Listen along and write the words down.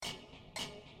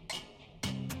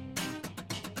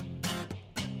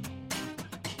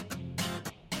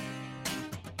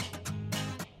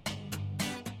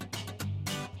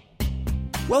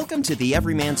Welcome to the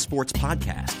Everyman Sports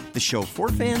Podcast, the show for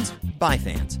fans, by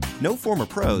fans. No former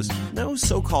pros, no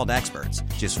so-called experts,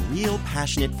 just real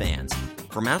passionate fans.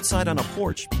 From outside on a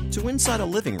porch to inside a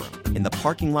living room, in the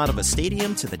parking lot of a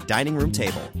stadium to the dining room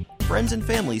table, friends and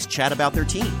families chat about their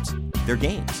teams, their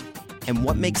games, and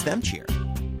what makes them cheer.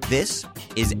 This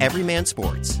is Everyman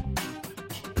Sports.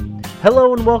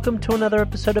 Hello and welcome to another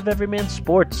episode of Everyman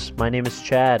Sports. My name is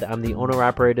Chad. I'm the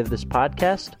owner-operator of this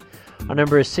podcast. Our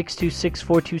number is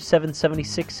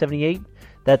 626-427-7678.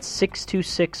 That's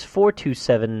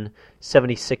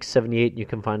 626-427-7678. You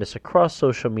can find us across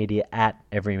social media at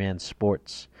Everyman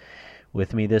Sports.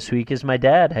 With me this week is my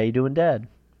dad. How you doing, Dad?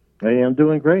 Hey, I'm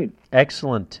doing great.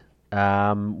 Excellent.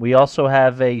 We also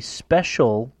have a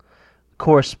special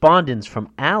correspondence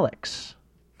from Alex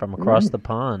from across the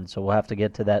pond, so we'll have to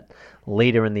get to that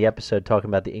later in the episode talking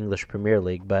about the English Premier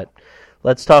League, but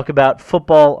let's talk about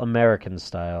football American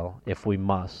style, if we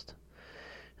must.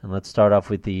 And let's start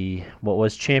off with what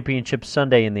was Championship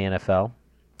Sunday in the NFL.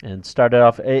 And started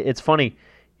off, it's funny,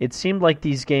 it seemed like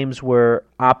these games were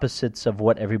opposites of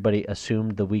what everybody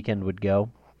assumed the weekend would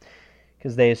go.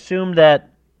 Because they assumed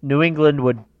that New England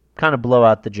would kind of blow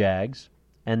out the Jags,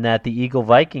 and that the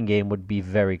Eagle-Viking game would be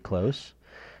very close.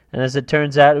 And as it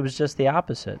turns out, it was just the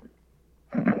opposite.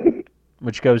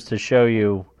 Which goes to show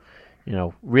you,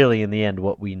 really in the end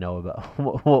what we know about,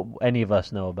 what any of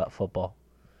us know about football.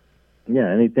 Yeah,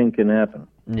 anything can happen.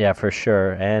 Yeah, for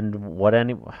sure. And what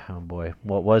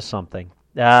was something?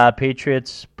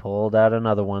 Patriots pulled out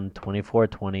another one,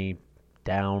 24-20,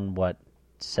 down,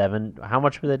 7? How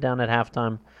much were they down at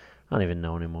halftime? I don't even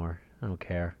know anymore. I don't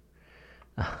care.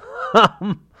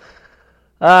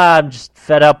 I'm just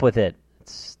fed up with it.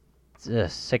 It's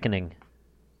sickening.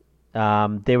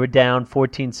 They were down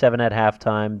 14-7 at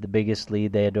halftime. The biggest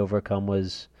lead they had to overcome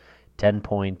was 10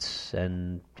 points,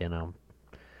 and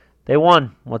they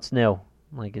won. What's new?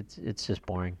 It's just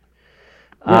boring.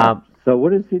 Yeah. So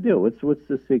what does he do? What's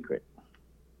the secret?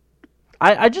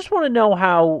 I just want to know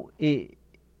how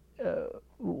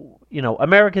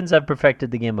Americans have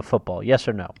perfected the game of football. Yes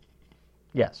or no?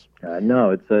 Yes.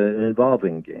 No, it's an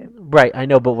evolving game. Right, I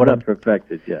know, but what not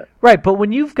perfected yet. Right, but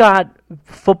when you've got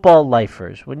football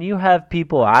lifers, when you have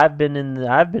people, I've been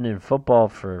in football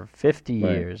for 50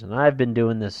 years, and I've been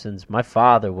doing this since my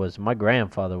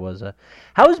grandfather was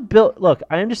How is Bill? Look,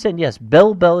 I understand. Yes,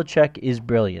 Bill Belichick is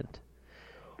brilliant.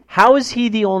 How is he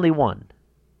the only one?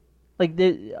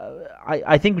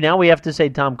 I think now we have to say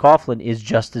Tom Coughlin is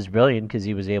just as brilliant because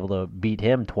he was able to beat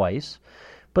him twice.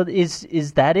 But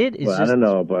is that it? I don't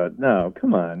know, but no,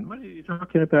 come on. What are you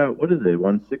talking about? What have they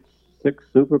won? Six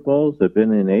Super Bowls? They've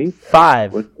been in 8?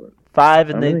 5. 5,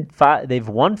 and they've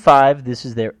won 5. This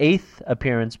is their 8th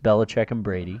appearance, Belichick and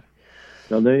Brady.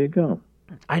 So there you go.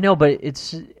 I know, but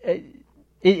it's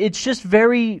just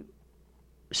very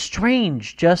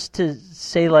strange just to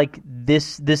say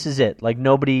this is it.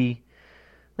 Nobody,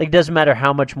 doesn't matter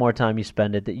how much more time you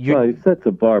spend it. Well, he sets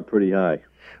the bar pretty high.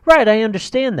 Right, I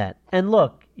understand that. And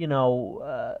look,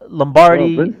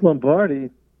 Lombardi. Well, Vince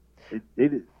Lombardi,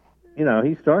 he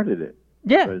started it.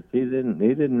 Yeah, but he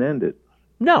didn't end it.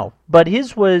 No, but he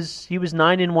was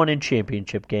 9-1 in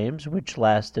championship games, which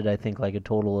lasted I think a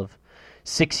total of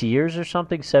 6 years or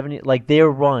something, 7 years.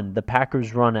 The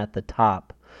Packers' run at the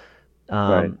top.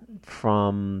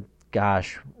 From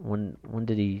when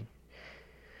did he?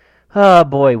 Oh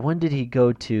boy, when did he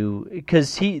go to?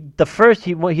 Because he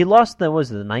lost the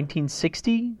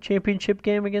 1960 championship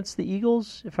game against the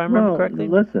Eagles, if I remember correctly.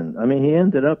 Listen, he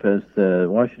ended up as the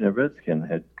Washington Redskins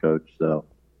head coach, so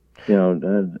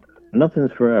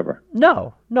nothing's forever.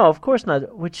 No, of course not.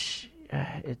 So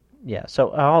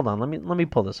hold on, let me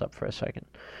pull this up for a second.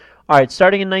 All right,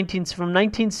 starting from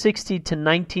 1960 to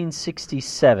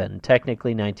 1967,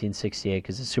 technically 1968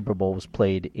 because the Super Bowl was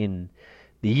played in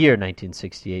the year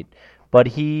 1968, but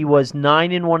he was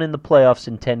 9-1 in the playoffs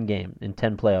in 10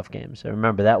 playoff games. And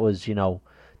remember, that was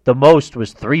the most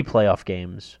was 3 playoff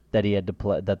games that he had to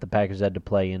play, that the Packers had to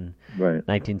play in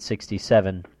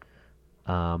 1967,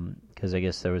 because I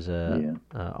guess there was a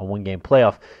 1-game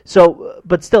playoff. So,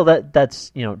 but still,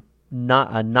 that's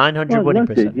not a 900 winning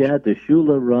percentage. You had the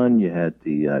Shula run, you had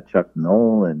the Chuck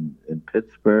Noll in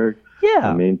Pittsburgh.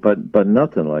 Yeah, but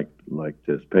nothing like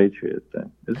this Patriot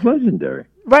thing. It's legendary.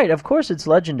 Right, of course it's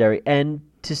legendary, and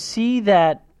to see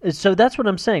that, so that's what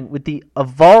I'm saying with the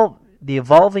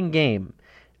evolving game,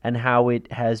 and how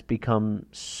it has become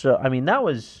so. That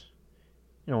was,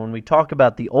 when we talk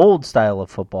about the old style of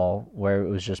football where it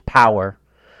was just power,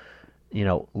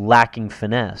 lacking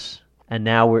finesse, and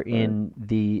now we're in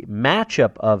the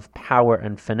matchup of power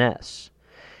and finesse.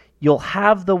 You'll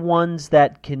have the ones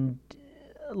that can.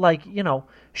 like,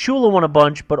 Shula won a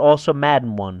bunch, but also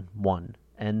Madden won one.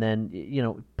 And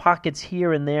then, pockets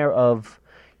here and there of,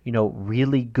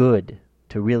 really good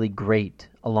to really great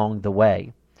along the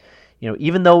way.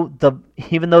 Even though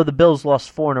the Bills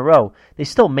lost 4 in a row, they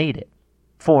still made it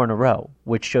 4 in a row,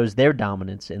 which shows their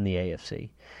dominance in the AFC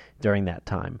during that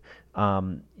time.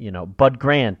 Bud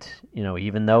Grant,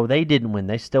 even though they didn't win,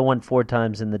 they still won 4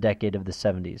 times in the decade of the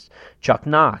 70s. Chuck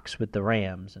Knox with the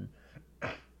Rams, and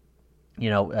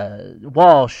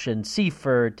Walsh and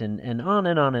Seifert, and on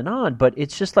and on and on. But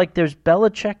it's just like there's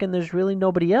Belichick and there's really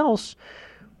nobody else,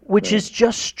 which is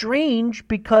just strange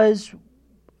because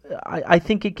I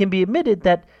think it can be admitted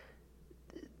that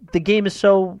the game is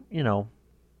so,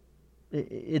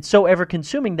 it's so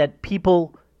ever-consuming that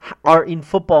people are in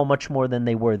football much more than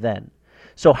they were then.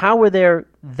 So how were there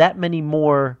that many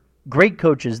more great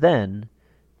coaches then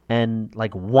and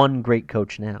like one great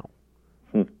coach now?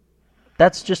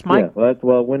 That's just my... Yeah,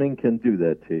 well, winning can do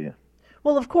that to you.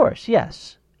 Well, of course,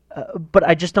 yes. But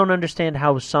I just don't understand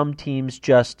how some teams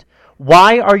just...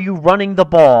 Why are you running the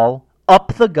ball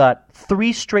up the gut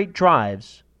 3 straight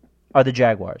drives are the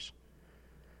Jaguars?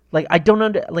 Like, I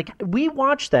don't we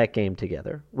watched that game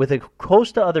together with a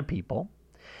host of other people.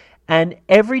 And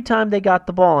every time they got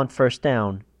the ball on first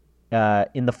down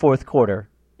in the fourth quarter,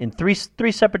 in three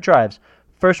separate drives,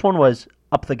 first one was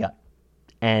up the gut,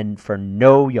 and for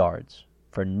no yards,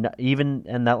 and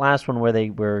that last one where they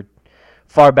were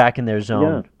far back in their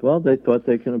zone. Yeah, well, they thought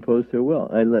they can impose their will.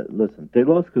 Listen, they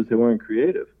lost because they weren't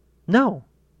creative. No,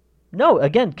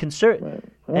 again, concern. Right.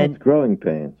 Well, it's growing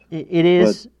pains. It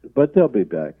is, but they'll be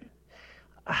back.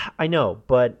 I know,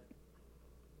 but.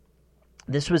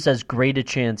 This was as great a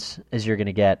chance as you're going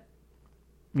to get,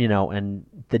 and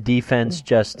the defense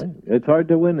just... It's hard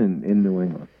to win in New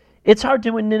England. It's hard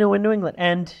to win in New England.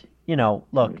 And,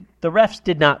 look, the refs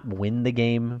did not win the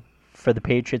game for the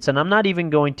Patriots. And I'm not even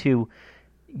going to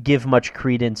give much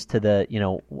credence to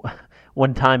the,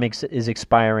 when time is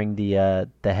expiring, the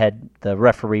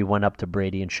referee went up to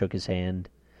Brady and shook his hand.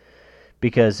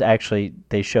 Because actually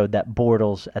they showed that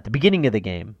Bortles, at the beginning of the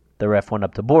game, the ref went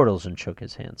up to Bortles and shook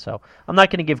his hand. So I'm not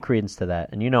going to give credence to that.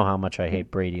 And you know how much I hate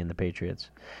Brady and the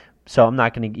Patriots. So I'm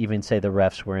not going to even say the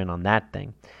refs were in on that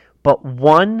thing. But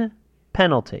one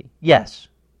penalty, yes,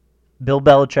 Bill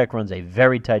Belichick runs a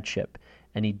very tight ship,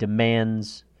 and he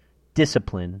demands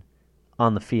discipline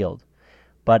on the field.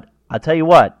 But I'll tell you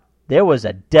what, there was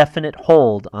a definite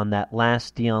hold on that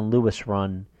last Dion Lewis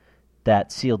run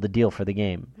that sealed the deal for the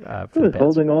game. It was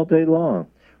holding all day long.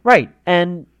 Right,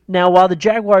 and... Now, while the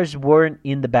Jaguars weren't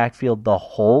in the backfield the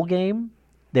whole game,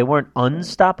 they weren't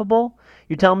unstoppable.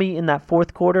 You're telling me in that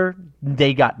fourth quarter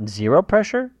they got 0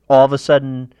 pressure? All of a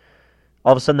sudden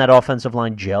that offensive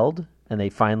line gelled and they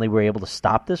finally were able to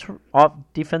stop this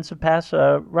defensive pass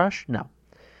rush? No.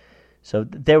 So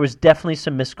there was definitely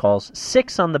some missed calls.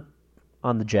 6 on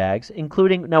the Jags,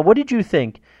 including... Now, what did you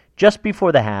think just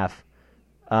before the half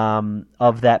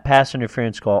of that pass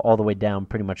interference call all the way down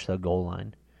pretty much to the goal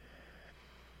line?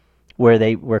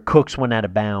 Where Cooks went out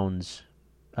of bounds.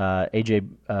 A.J.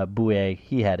 Bouye,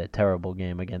 he had a terrible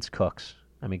game against Cooks.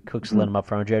 I mean, Cooks let him up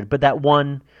for 100. But that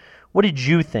one, what did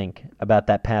you think about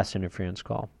that pass interference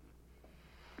call?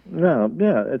 No,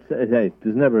 yeah, hey,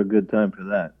 there's never a good time for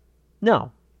that.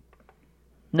 No.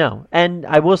 And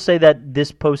I will say that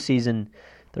this postseason,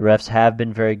 the refs have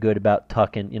been very good about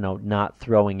tucking, not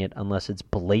throwing it unless it's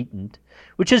blatant,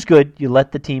 which is good. You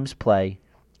let the teams play,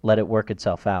 let it work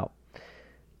itself out.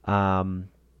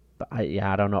 But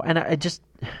I don't know. And I just,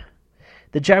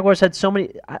 the Jaguars had so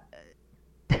many,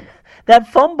 that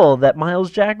fumble that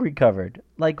Myles Jack recovered,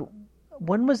 like,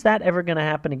 when was that ever going to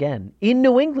happen again in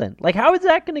New England? Like, how is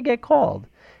that going to get called?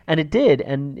 And it did,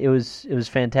 and it was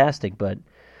fantastic, but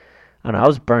I don't know, I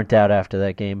was burnt out after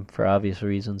that game for obvious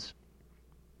reasons.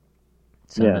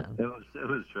 So, yeah, it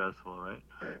was stressful, right?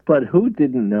 But who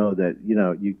didn't know that,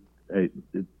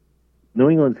 New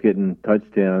England's getting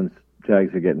touchdowns,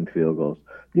 Jags are getting field goals.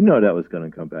 You know that was going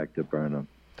to come back to burn them.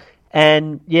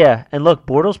 And look,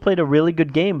 Bortles played a really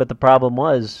good game, but the problem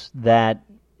was that,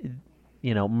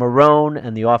 Marrone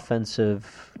and the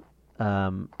offensive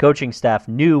coaching staff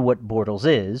knew what Bortles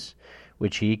is,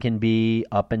 which he can be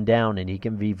up and down, and he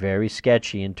can be very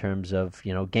sketchy in terms of,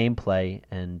 gameplay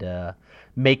and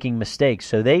making mistakes.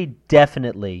 So they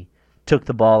definitely took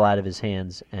the ball out of his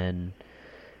hands, and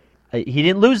he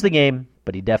didn't lose the game,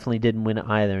 but he definitely didn't win it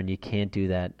either, and you can't do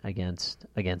that against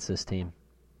this team.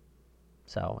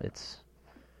 So it's...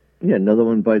 Yeah, another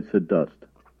one bites the dust.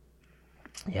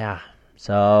 Yeah.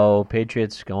 So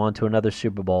Patriots go on to another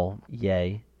Super Bowl.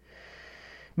 Yay.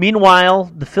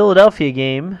 Meanwhile, the Philadelphia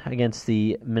game against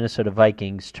the Minnesota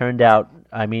Vikings turned out,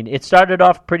 I mean, it started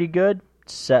off pretty good.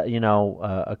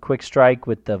 A quick strike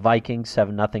with the Vikings,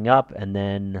 7-0 up, and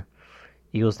then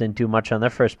Eagles didn't do much on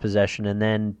their first possession, and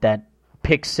then that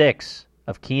pick six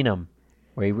of Keenum,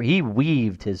 where he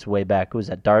weaved his way back. Who was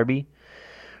that, Darby?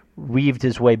 Weaved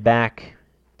his way back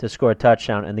to score a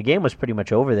touchdown, and the game was pretty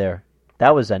much over there.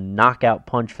 That was a knockout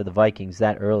punch for the Vikings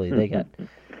that early. They got...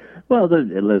 Well,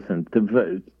 listen,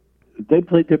 they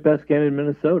played their best game in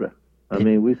Minnesota. I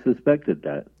mean, we suspected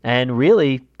that. And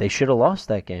really, they should have lost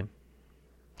that game.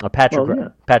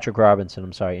 Patrick Robinson,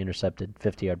 intercepted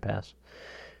 50-yard pass,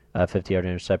 50-yard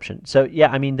interception. So,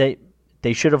 yeah, I mean,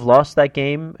 they should have lost that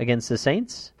game against the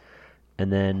Saints.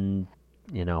 And then,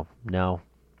 no.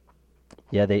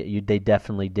 Yeah, they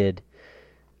definitely did.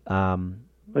 Well,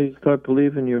 you start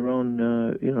believing your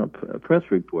own, press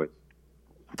reports.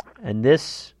 And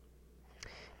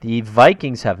the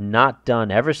Vikings have not done,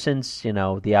 ever since,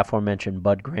 the aforementioned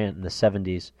Bud Grant in the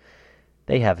 70s,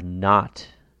 they have not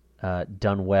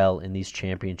done well in these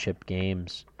championship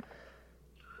games.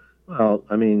 Well,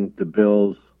 I mean, the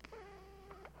Bills,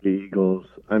 the Eagles,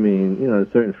 I mean,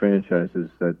 certain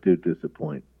franchises that do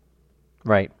disappoint.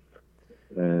 Right.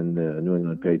 And New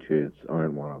England Patriots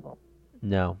aren't one of them.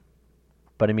 No.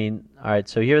 But, I mean, all right,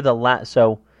 so here are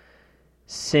the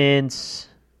since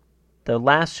the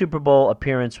last Super Bowl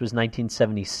appearance was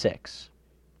 1976,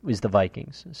 was the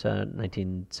Vikings. So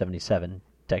 1977,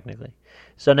 technically.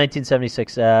 So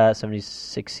 1976,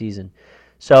 76 season.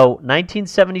 So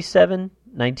 1977,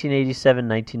 1987,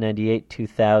 1998,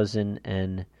 2000,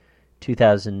 and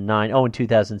 2009. Oh, and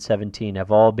 2017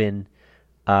 have all been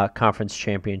conference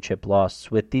championship losses,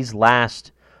 with these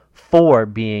last four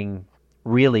being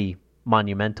really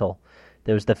monumental.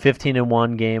 There was the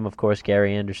 15-1 game, of course,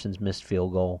 Gary Anderson's missed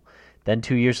field goal. Then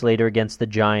 2 years later against the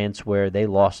Giants, where they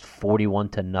lost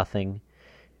 41-0,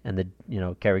 and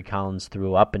Kerry Collins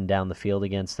threw up and down the field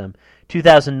against them.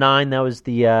 2009, that was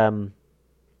the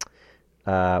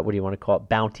what do you want to call it?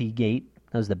 Bounty Gate.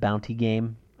 That was the Bounty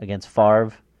game against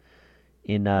Favre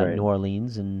in New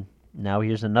Orleans, and now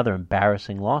here's another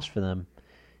embarrassing loss for them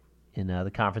in the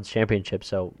conference championship.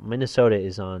 So Minnesota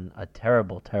is on a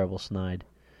terrible, terrible snide.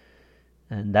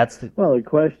 And Well, the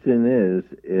question is,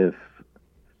 if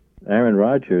Aaron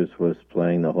Rodgers was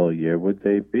playing the whole year, would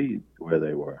they be where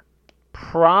they were?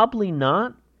 Probably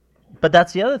not. But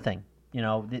that's the other thing. They're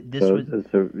not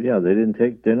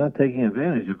taking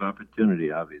advantage of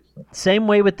opportunity, obviously. Same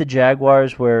way with the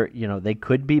Jaguars, where they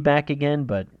could be back again,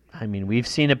 but I mean, we've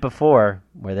seen it before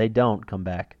where they don't come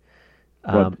back.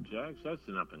 The Jags, that's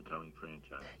an up-and-coming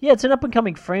franchise. Yeah, it's an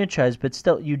up-and-coming franchise, but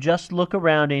still, you just look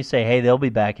around and you say, hey, they'll be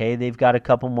back. Hey, they've got a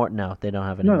couple more. No, they don't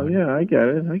have any more. No, yeah, I get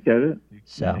it.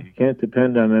 So you can't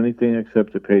depend on anything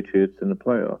except the Patriots in the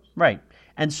playoffs. Right.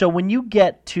 And so when you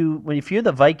get to, if you're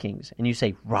the Vikings and you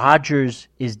say, Rodgers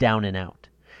is down and out.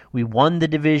 We won the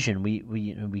division.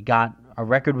 We got, our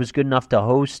record was good enough to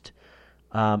host,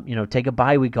 take a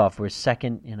bye week off. We're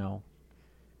second,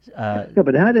 yeah,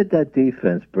 but how did that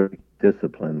defense break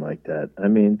discipline like that? I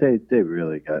mean, they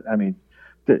really got. I mean,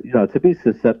 to be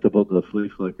susceptible to the flea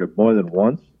flicker more than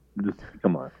once. Just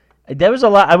come on. There was a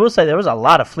lot. I will say there was a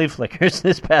lot of flea flickers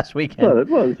this past weekend. Well, it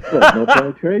was no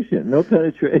penetration. No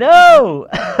penetration. No.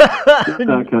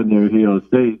 Back on their heels.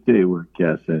 They were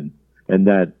guessing, and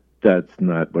that's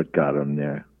not what got them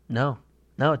there. No,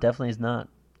 it definitely is not.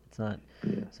 It's not.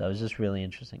 Yeah. So it was just really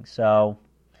interesting. So.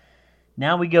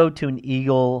 Now we go to an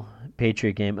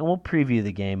Eagle-Patriot game, and we'll preview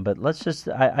the game, but let's just –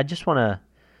 I just want to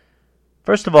 –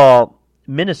 first of all,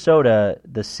 Minnesota,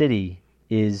 the city,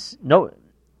 is –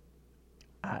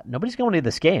 nobody's going to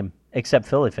this game except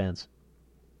Philly fans.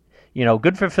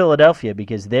 Good for Philadelphia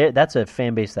because that's a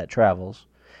fan base that travels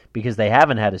because they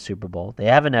haven't had a Super Bowl. They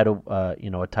haven't had a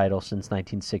title since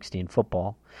 1960 in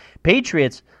football.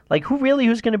 Patriots, like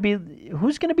who's going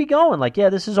to be going? Like, yeah,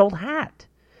 this is old hat.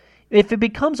 If it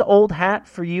becomes old hat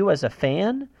for you as a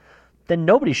fan, then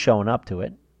nobody's showing up to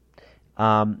it.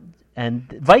 And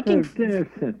Viking...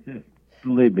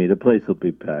 Believe me, the place will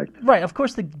be packed. Right, of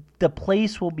course the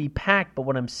place will be packed, but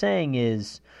what I'm saying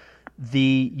is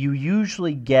you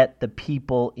usually get the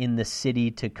people in the city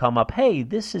to come up, hey,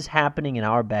 this is happening in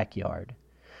our backyard.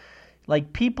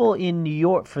 Like people in New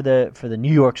York for the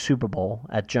New York Super Bowl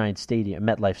at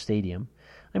MetLife Stadium.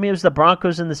 I mean, it was the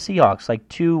Broncos and the Seahawks, like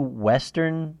two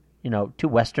Western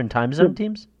time zone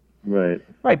teams. Right.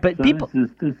 Right, but so people...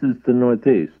 This is the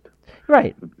Northeast.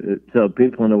 Right. So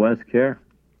people in the West care?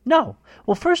 No.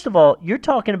 Well, first of all, you're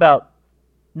talking about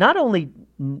not only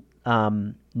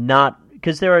not...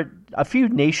 Because there are a few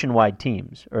nationwide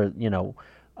teams, or,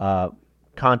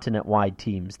 continent-wide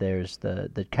teams. There's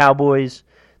the Cowboys,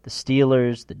 the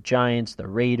Steelers, the Giants, the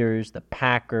Raiders, the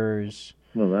Packers.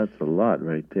 Well, that's a lot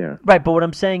right there. Right, but what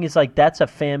I'm saying is like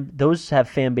those have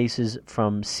fan bases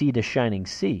from sea to shining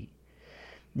sea.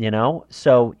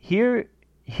 So here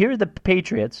are the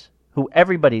Patriots, who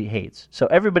everybody hates. So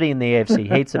everybody in the AFC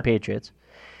hates the Patriots.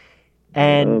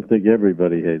 And I don't think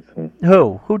everybody hates them.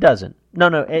 Who doesn't?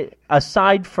 No.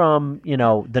 Aside from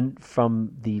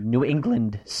from the New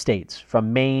England states,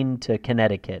 from Maine to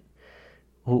Connecticut,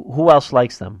 who else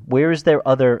likes them? Where is their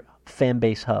other fan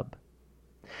base hub?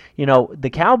 The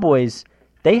Cowboys,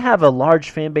 they have a large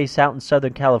fan base out in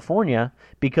Southern California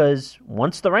because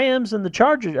once the Rams and the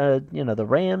Chargers, the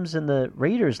Rams and the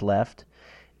Raiders left,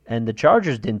 and the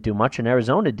Chargers didn't do much, and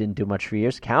Arizona didn't do much for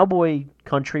years, Cowboy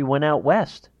country went out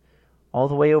west, all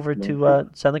the way over to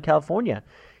Southern California.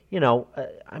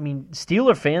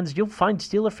 Steeler fans, you'll find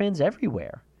Steeler fans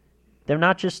everywhere. They're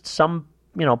not just some,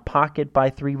 pocket by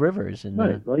Three Rivers.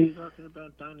 Right. Well, you're talking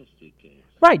about dynasty teams.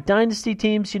 Right, dynasty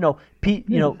teams, San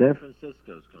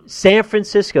Francisco's coming. San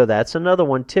Francisco, that's another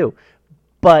one too.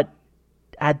 But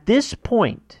at this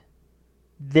point,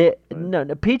 there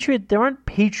aren't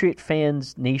Patriot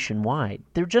fans nationwide.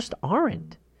 There just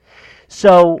aren't.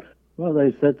 So, well,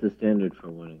 they set the standard for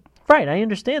winning. Right, I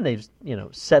understand they've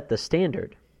set the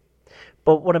standard.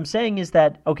 But what I'm saying is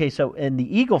that, okay, so and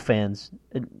the Eagle fans,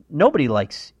 nobody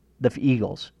likes the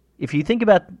Eagles. If you think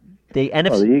about the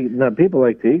NFC... people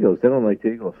like the Eagles. They don't like the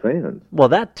Eagles fans. Well,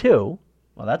 that too.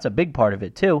 Well, that's a big part of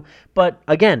it too. But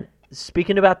again,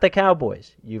 speaking about the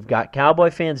Cowboys, you've got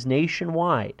Cowboy fans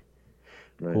nationwide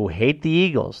who hate the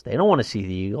Eagles. They don't want to see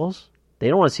the Eagles. They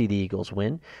don't want to see the Eagles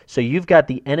win. So you've got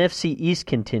the NFC East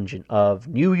contingent of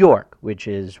New York, which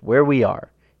is where we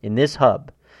are in this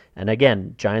hub. And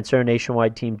again, Giants are a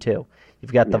nationwide team too.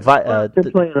 You've got they're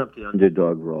playing up the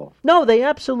underdog role. No, they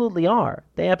absolutely are.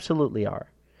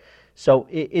 So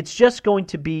it's just going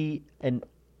to be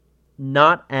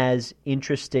not as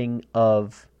interesting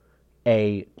of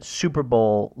a Super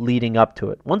Bowl leading up to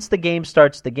it. Once the game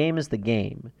starts, the game is the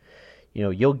game.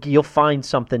 You'll find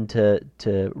something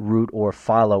to root or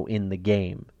follow in the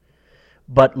game.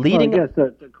 But leading, I guess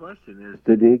the question is,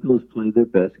 did the Eagles play their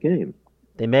best game?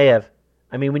 They may have.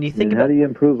 When you think about, how do you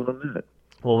improve on that?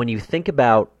 Well, when you think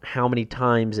about how many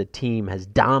times a team has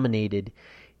dominated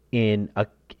in a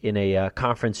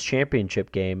conference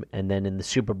championship game, and then in the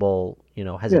Super Bowl,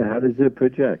 how does it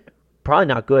project? Probably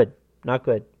not good. Not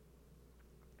good.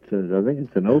 So I think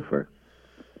it's an offer.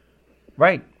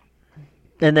 Right.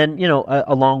 And then,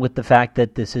 along with the fact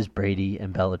that this is Brady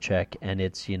and Belichick, and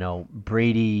it's,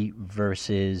 Brady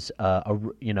versus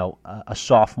a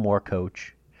sophomore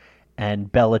coach,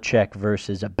 and Belichick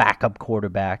versus a backup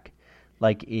quarterback,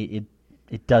 like it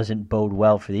doesn't bode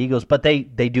well for the Eagles. But they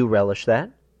do relish that.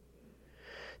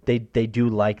 They do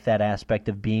like that aspect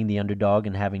of being the underdog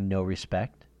and having no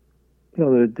respect.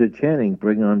 They're chanting,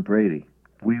 "Bring on Brady.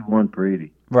 We want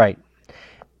Brady." Right.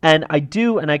 And I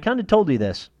kind of told you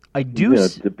this.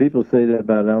 The people say that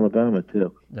about Alabama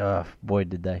too. Oh, boy,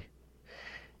 did they.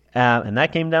 And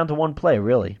that came down to one play,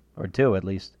 really, or two at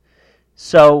least.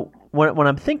 So when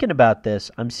I'm thinking about this,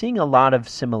 I'm seeing a lot of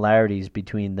similarities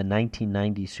between the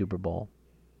 1990 Super Bowl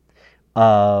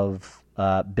of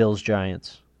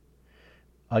Bills-Giants.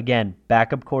 Again,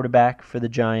 backup quarterback for the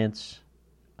Giants.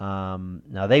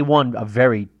 Now, they won a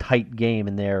very tight game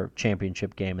in their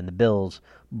championship game, and the Bills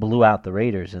blew out the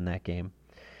Raiders in that game.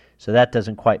 So that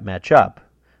doesn't quite match up.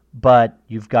 But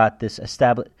you've got this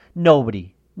established...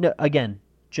 Again,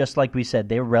 just like we said,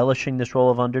 they're relishing this role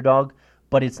of underdog,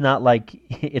 but it's not like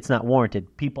it's not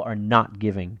warranted. People are not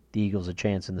giving the Eagles a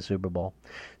chance in the Super Bowl.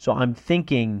 So I'm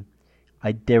thinking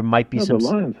there might be some... The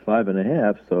Lions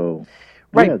 5.5, so...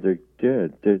 Right. Yeah,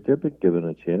 they're been given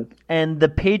a chance. And the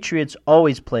Patriots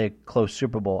always play a close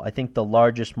Super Bowl. I think the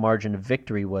largest margin of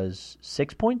victory was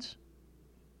 6 points.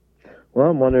 Well,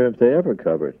 I'm wondering if they ever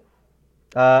covered.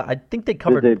 I think they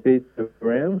covered. Did they beat the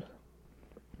Rams?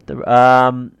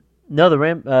 No, the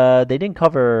Rams. They didn't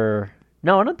cover.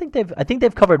 No, I don't think they've. I think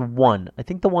they've covered one. I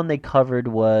think the one they covered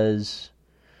was.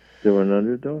 They were an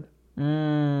underdog.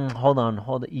 Hold on.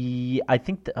 I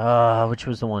think which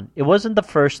was the one? It wasn't the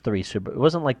first three Super. It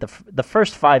wasn't like the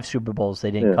first 5 Super Bowls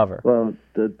they didn't cover. Well,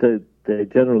 they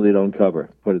generally don't cover.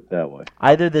 Put it that way.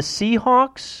 Either the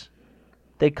Seahawks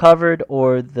they covered,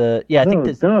 or the I think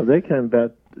they came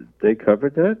back. They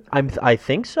covered that. I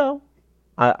think so.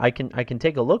 I can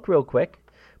take a look real quick,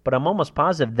 but I'm almost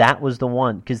positive that was the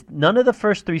one, because none of the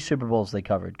first 3 Super Bowls they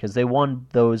covered, because they won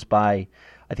those by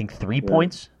I think 3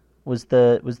 points. Was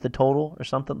the total or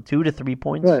something? 2 to 3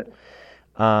 points. Right.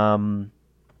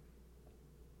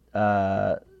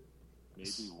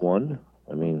 Maybe one.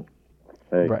 I mean,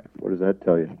 hey, Right. what does that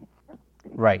tell you?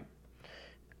 Right.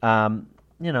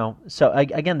 So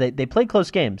again, they play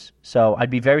close games. So I'd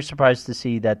be very surprised to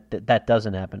see that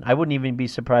doesn't happen. I wouldn't even be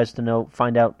surprised to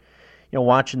find out,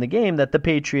 watching the game, that the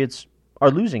Patriots are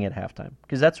losing at halftime,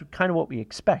 because that's kind of what we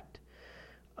expect.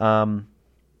 So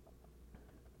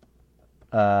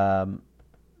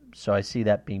I see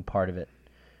that being part of it.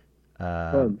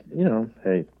 Well,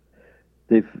 hey,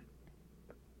 they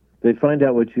find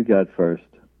out what you got first.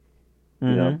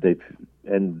 Mm-hmm.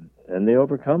 And they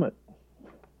overcome it.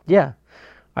 Yeah.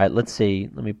 All right, let's see.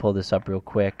 Let me pull this up real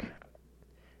quick.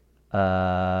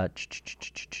 Let's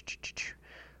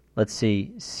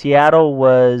see. Seattle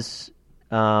was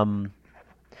 -1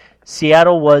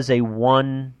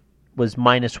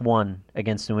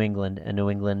 against New England, and New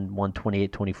England won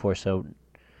 28-24. So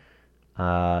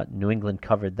New England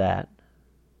covered that.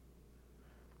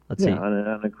 Let's see.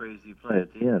 On a crazy play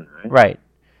at the end, right? Right.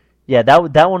 Yeah,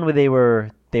 that one where they were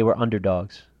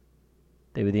underdogs.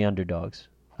 They were the underdogs.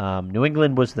 New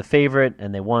England was the favorite,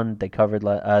 and they won. They covered.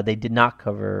 They did not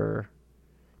cover.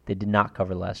 They did not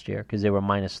cover last year because they were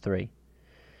 -3.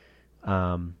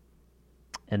 And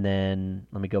then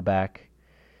let me go back.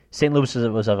 St. Louis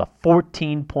was a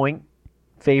 14-point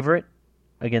favorite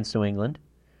against New England.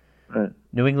 Right.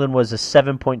 New England was a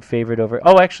 7-point favorite over.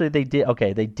 Oh, actually, they did.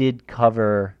 Okay, they did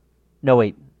cover. No,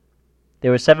 wait. They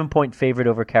were a 7-point favorite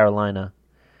over Carolina,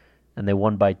 and they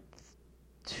won by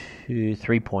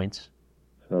 3 points.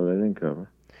 So they didn't cover.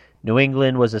 New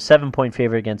England was a 7-point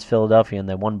favorite against Philadelphia, and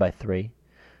they won by 3.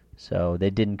 So they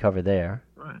didn't cover there.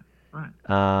 Right.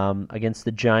 Against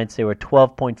the Giants, they were a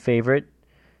 12-point favorite.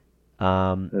 They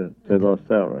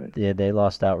lost outright. Yeah, they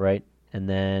lost outright. And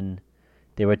then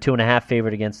they were a 2.5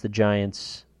 favorite against the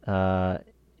Giants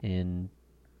in,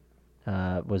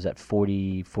 was that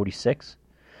 40-46?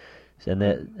 And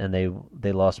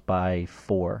they lost by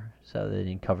 4, so they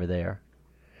didn't cover there.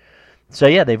 So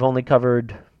yeah, they've only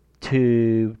covered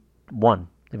 1.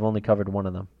 They've only covered one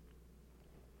of them.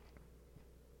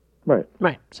 Right.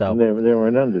 So and they were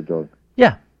an underdog.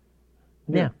 Yeah.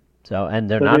 So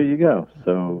they're not. There you go.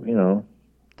 So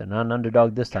they're not an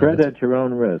underdog this time. Tread at your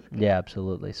own risk. Yeah,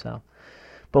 absolutely. So,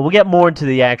 but we'll get more into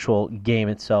the actual game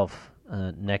itself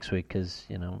next week, because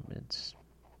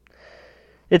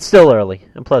it's still early,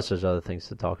 and plus there's other things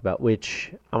to talk about,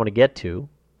 which I want to get to.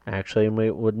 Actually, and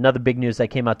another big news that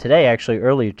came out today, actually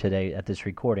earlier today at this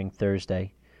recording,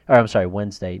 Wednesday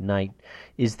night,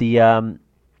 is the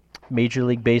Major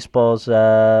League Baseball's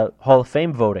Hall of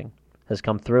Fame voting has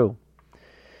come through,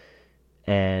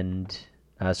 and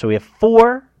so we have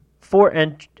four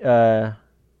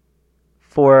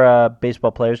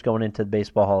baseball players going into the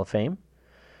Baseball Hall of Fame.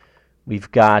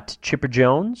 We've got Chipper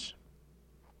Jones,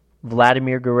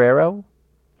 Vladimir Guerrero.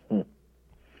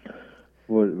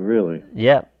 What, really?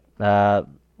 Yeah. But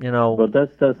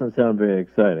that doesn't sound very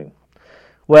exciting.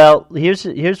 Well, here's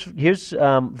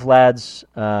Vlad's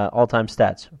all-time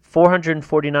stats: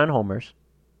 449 homers,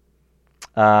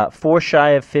 4 shy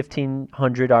of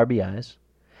 1,500 RBIs,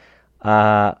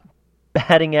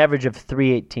 batting average of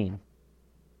 .318.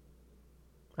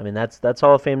 I mean, that's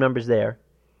Hall of Fame numbers there.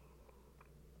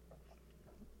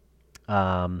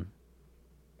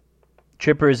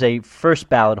 Chipper is a first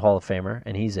ballot Hall of Famer,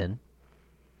 and he's in.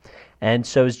 And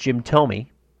so is Jim Thome,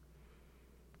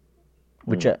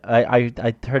 which I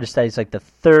heard a study is like the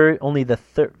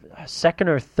second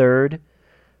or third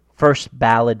first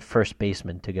ballot first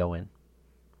baseman to go in.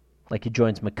 Like he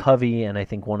joins McCovey and I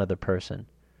think one other person.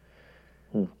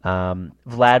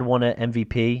 Vlad won an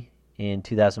MVP in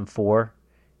 2004,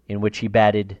 in which he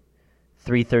batted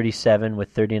 .337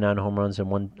 with 39 home runs and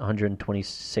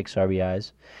 126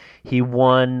 RBIs. He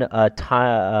won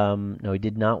no, he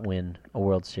did not win a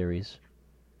World Series.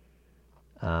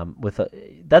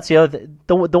 That's the other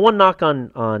the one knock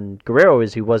on Guerrero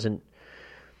is he wasn't.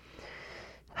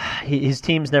 His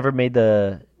teams never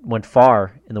went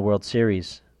far in the World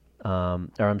Series,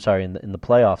 in the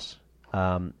playoffs.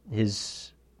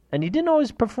 And he didn't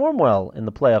always perform well in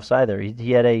the playoffs either.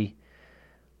 He had a.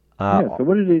 So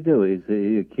what did he do?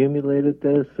 He accumulated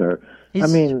this, or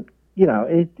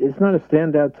it's not a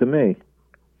standout to me.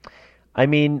 I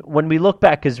mean, when we look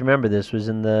back, because remember, this was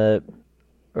in the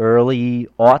early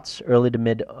to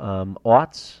mid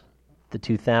aughts, the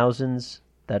 2000s,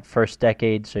 that first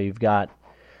decade. So you've got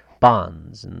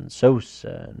Bonds and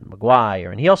Sosa and McGuire,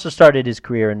 and he also started his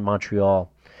career in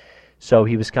Montreal, so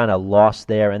he was kind of lost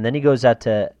there. And then he goes out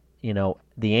to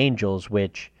the Angels,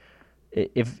 which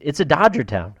if it's a Dodger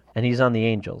town, and he's on the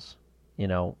Angels,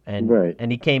 right.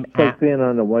 And he came like being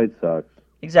on the White Sox.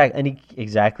 Exactly, and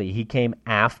he came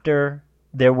after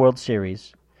their World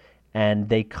Series, and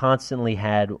they constantly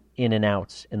had in and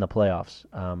outs in the playoffs,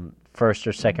 first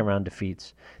or second round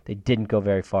defeats. They didn't go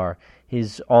very far.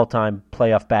 His all-time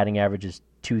playoff batting average is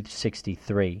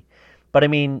 .263. But, I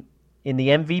mean, in the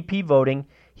MVP voting,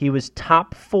 he was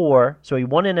top 4, so he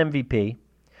won an MVP.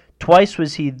 Twice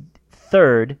was he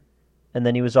third, and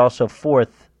then he was also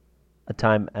fourth a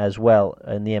time as well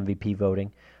in the MVP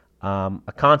voting.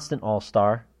 A constant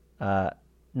All-Star,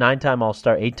 9-time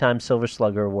All-Star, 8-time Silver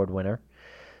Slugger Award winner.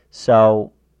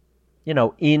 So,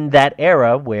 in that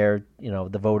era where,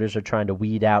 the voters are trying to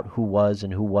weed out who was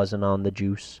and who wasn't on the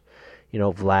juice,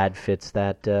 Vlad fits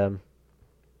that.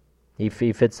 He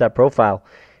fits that profile.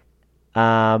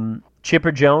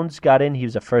 Chipper Jones got in. He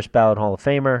was a first ballot Hall of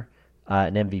Famer,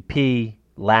 an MVP.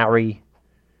 Larry.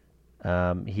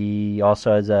 He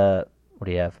also has what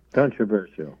do you have?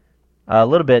 Controversial. A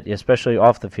little bit, especially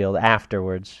off the field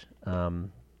afterwards.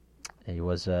 He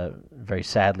was very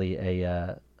sadly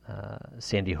a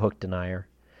Sandy Hook denier.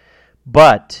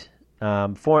 But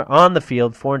on the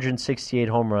field, 468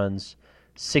 home runs,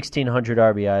 1,600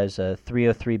 RBIs, a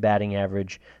 .303 batting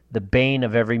average, the bane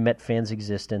of every Met fan's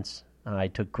existence. I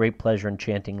took great pleasure in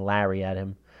chanting Larry at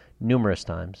him numerous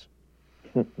times.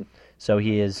 So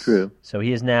he is True. So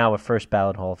he is now a first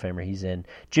ballot Hall of Famer. He's in.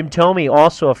 Jim Thome,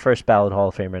 also a first ballot Hall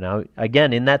of Famer now.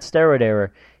 Again, in that steroid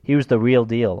era, he was the real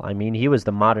deal. I mean, he was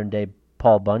the modern day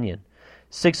Paul Bunyan.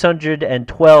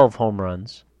 612 home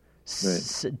runs,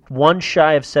 Right. one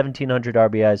shy of 1,700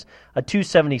 RBIs, a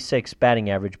 .276 batting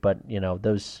average, but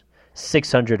those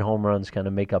 600 home runs kind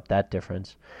of make up that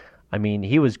difference. I mean,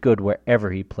 he was good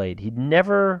wherever he played. He'd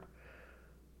never,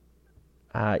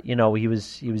 he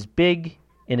was big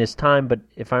in his time, but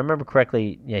if I remember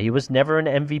correctly, he was never an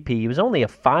MVP. He was only a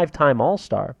 5-time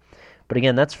All-Star. But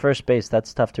again, that's first base.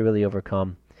 That's tough to really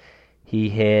overcome. He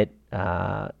hit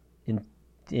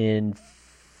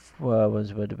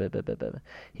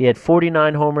he had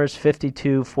 49 homers,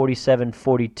 52, 47,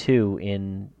 42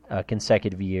 in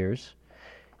consecutive years.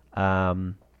 He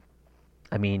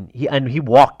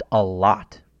walked a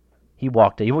lot. He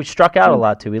struck out a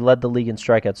lot, too. He led the league in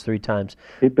strikeouts 3 times.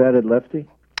 He batted lefty?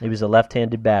 He was a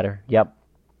left-handed batter. Yep.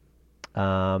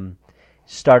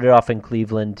 Started off in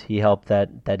Cleveland. He helped that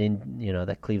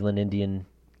Cleveland Indian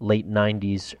late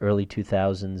 90s, early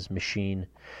 2000s machine.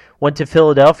 Went to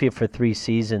Philadelphia for 3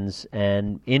 seasons,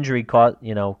 and injury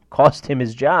cost him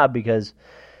his job, because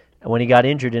when he got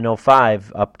injured in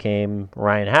 2005, up came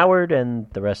Ryan Howard, and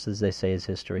the rest, as they say, is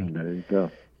history. There you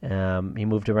go. He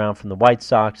moved around from the White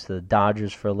Sox to the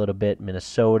Dodgers for a little bit,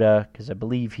 Minnesota, because I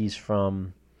believe he's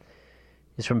from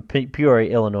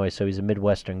Peoria, Illinois, so he's a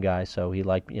Midwestern guy. So he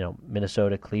liked,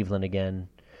 Minnesota, Cleveland again,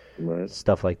 Right.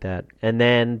 stuff like that. And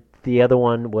then the other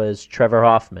one was Trevor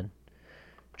Hoffman.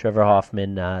 Trevor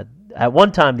Hoffman, at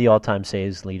one time the all-time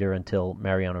saves leader until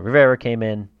Mariano Rivera came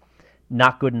in.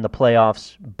 Not good in the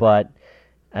playoffs, but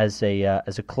as a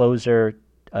closer,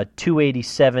 a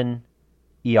 .287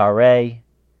 ERA,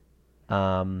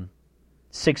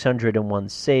 601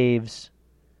 saves.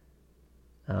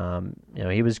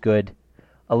 He was good.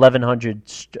 1,100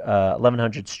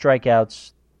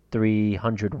 strikeouts,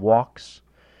 300 walks.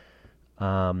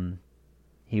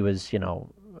 He was,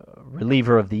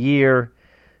 reliever of the year.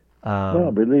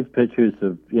 Relief pitchers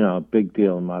are, a big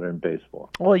deal in modern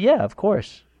baseball. Well, yeah, of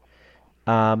course.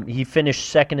 He finished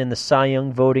second in the Cy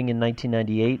Young voting in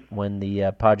 1998 when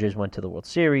the Padres went to the World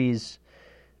Series.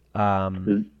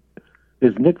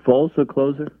 Is Nick Foles a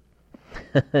closer?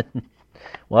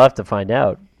 We'll have to find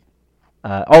out.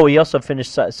 He also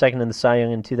finished second in the Cy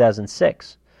Young in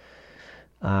 2006.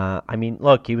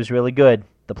 Look, he was really good.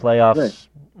 The playoffs,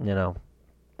 Right.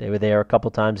 They were there a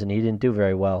couple times, and he didn't do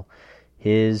very well.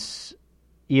 His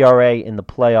ERA in the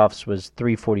playoffs was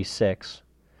 .346.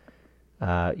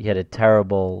 He had a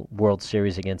terrible World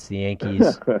Series against the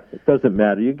Yankees. It doesn't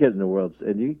matter. You get in the World,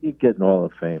 and you get in the Hall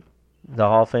of Fame. The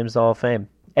Hall of Fame's the Hall of Fame.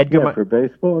 For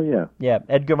baseball, yeah. Yeah,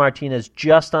 Edgar Martinez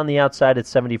just on the outside at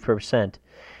 70%.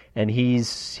 And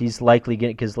he's likely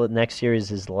getting, because next year is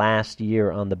his last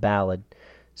year on the ballot,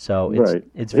 so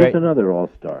it's very. He's another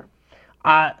All-Star.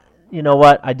 You know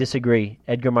what? I disagree.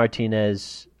 Edgar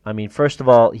Martinez. First of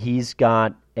all, he's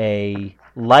got a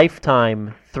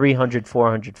lifetime 300,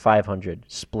 400, 500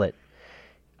 split.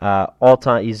 All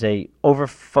time, he's a over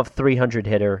 300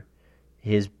 hitter.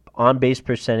 His on base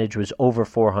percentage was over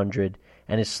 400,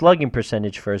 and his slugging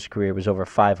percentage for his career was over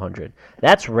 500.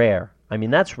 That's rare.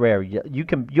 That's rare.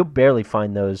 You'll barely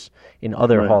find those in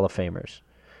other Hall of Famers.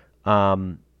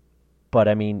 But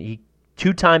he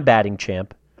 2-time batting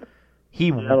champ.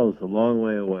 Seattle's a long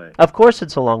way away. Of course,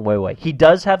 it's a long way away. He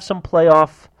does have some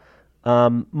playoff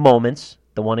moments.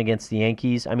 The one against the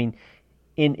Yankees. In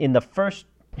in the first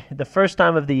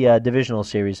time of the divisional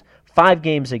series, 5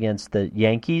 games against the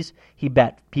Yankees, he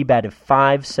batted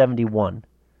 .571.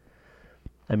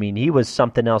 I mean, he was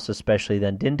something else, especially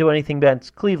then. Didn't do anything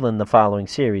against Cleveland the following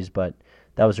series, but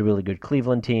that was a really good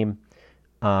Cleveland team.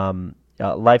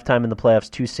 Lifetime in the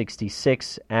playoffs,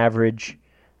 266 average.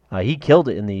 He killed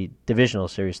it in the divisional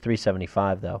series,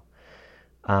 375 though.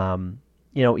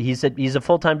 He's a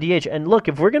full-time DH. And look,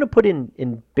 if we're going to put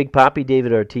in Big Papi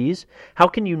David Ortiz, how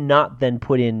can you not then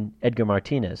put in Edgar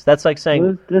Martinez? That's like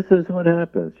saying... This is what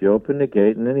happens. You open the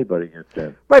gate and anybody gets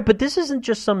in. Right, but this isn't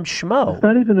just some schmo. It's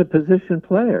not even a position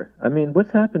player. I mean,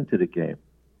 what's happened to the game?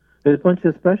 There's a bunch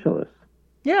of specialists.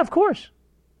 Yeah, of course.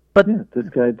 But this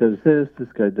guy does this,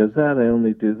 this guy does that, I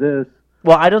only do this.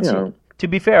 Well, I don't see... To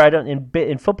be fair, I don't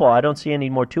in football, I don't see any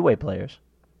more two-way players.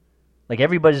 Like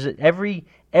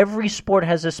every sport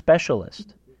has a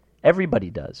specialist. Everybody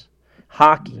does.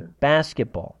 Hockey,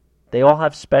 basketball, they all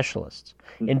have specialists.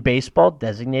 In baseball,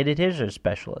 designated hitters are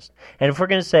specialists. And if we're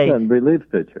going to say relief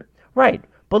pitcher, right?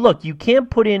 But look, you can't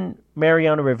put in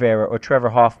Mariano Rivera or Trevor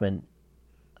Hoffman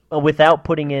without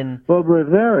putting in. Well,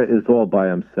 Rivera is all by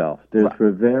himself. There's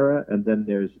Rivera, and then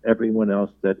there's everyone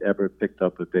else that ever picked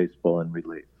up a baseball in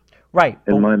relief. Right.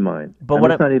 In my mind, but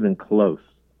it's not even close.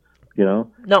 No.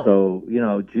 So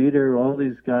Jeter, all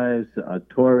these guys,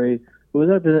 Torrey,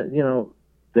 whoever,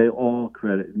 they all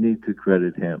need to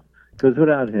credit him, because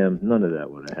without him, none of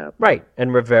that would have happened. Right.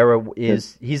 And Rivera he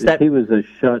was a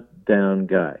shut down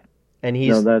guy,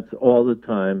 and that's all the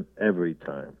time, every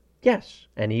time. Yes,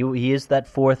 and he is that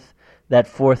fourth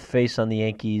face on the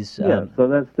Yankees. So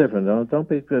that's different. Don't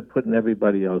be putting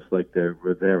everybody else like they're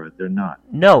Rivera. They're not.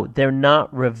 No, they're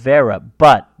not Rivera,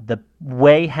 but the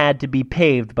way had to be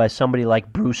paved by somebody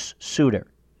like Bruce Sutter.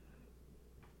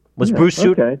 Bruce Sutter?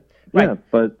 Okay. Right. Yeah,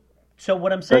 but so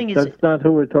what I'm saying is that's not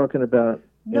who we're talking about.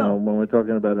 When we're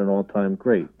talking about an all-time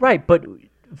great. Right, but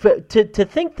to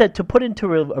think that to put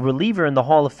into a reliever in the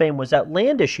Hall of Fame was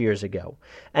outlandish years ago,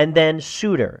 and then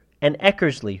Sutter and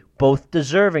Eckersley, both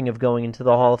deserving of going into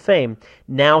the Hall of Fame.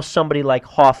 Now somebody like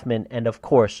Hoffman and, of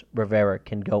course, Rivera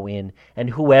can go in,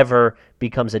 and whoever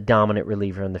becomes a dominant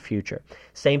reliever in the future.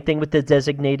 Same thing with the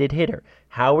designated hitter.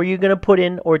 How are you going to put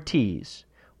in Ortiz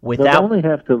without... Only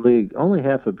half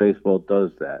of baseball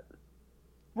does that.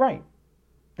 Right.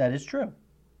 That is true.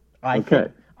 I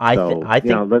think...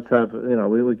 let's have,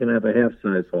 we can have a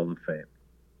half-size Hall of Fame.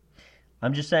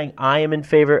 I'm just saying I am in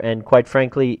favor, and quite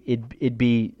frankly, it'd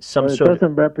be some sort of... It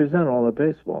doesn't represent all of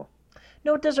baseball.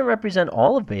 No, it doesn't represent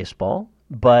all of baseball,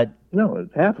 but... No,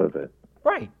 it's half of it.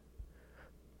 Right.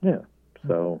 Yeah,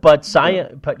 so... But Cy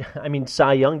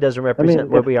Young doesn't represent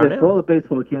where we are now. If all of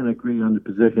baseball can't agree on the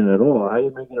position at all, how are you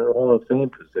making it a Hall of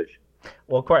Fame position?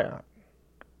 Well, quite...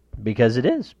 Because it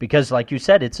is. Because, like you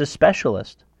said, it's a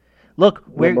specialist. Look,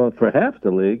 well, for half the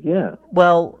league, yeah.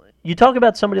 Well... You talk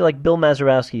about somebody like Bill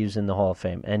Mazeroski who's in the Hall of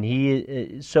Fame,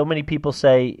 and so many people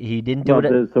say he didn't do it.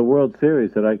 There's the World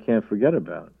Series that I can't forget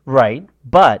about. Right,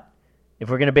 but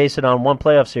if we're going to base it on one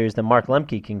playoff series, then Mark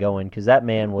Lemke can go in, because that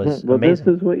man was amazing.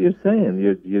 This is what you're saying.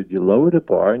 You lower the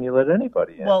bar and you let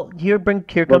anybody in. Well, here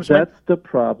comes. That's the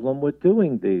problem with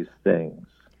doing these things.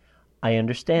 I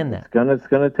understand that. It's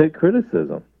gonna take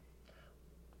criticism.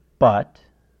 But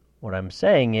what I'm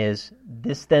saying is,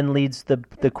 this then leads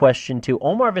the question to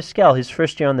Omar Vizquel. His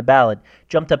first year on the ballot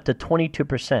jumped up to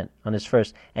 22% on his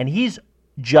first, and he's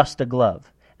just a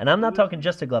glove. And I'm not talking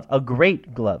just a glove, a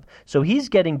great glove. So he's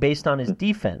getting based on his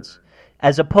defense,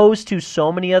 as opposed to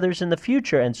so many others in the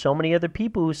future and so many other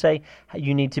people who say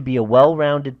you need to be a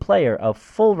well-rounded player, a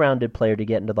full-rounded player to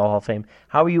get into the Hall of Fame.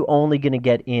 How are you only going to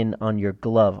get in on your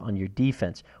glove, on your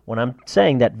defense? When I'm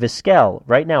saying that Vizquel,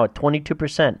 right now at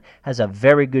 22%, has a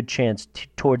very good chance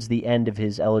towards the end of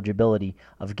his eligibility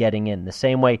of getting in. The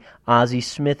same way Ozzie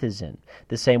Smith is in.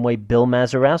 The same way Bill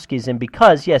Mazeroski is in,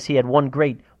 because, yes, he had one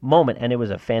great moment, and it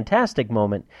was a fantastic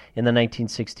moment in the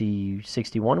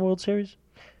 1960-61 World Series.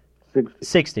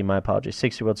 60, my apologies,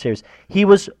 60 World Series. He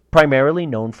was primarily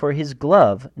known for his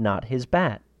glove, not his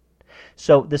bat.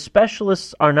 So the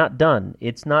specialists are not done.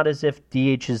 It's not as if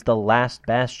DH is the last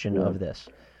bastion of this.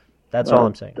 That's all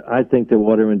I'm saying. I think they're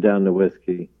watering down the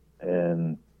whiskey,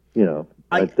 and,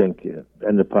 I think,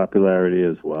 and the popularity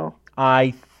as well.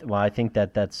 I think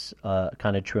that's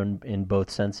kind of true in both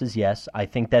senses, yes. I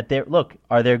think that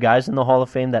are there guys in the Hall of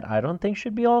Fame that I don't think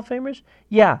should be Hall of Famers?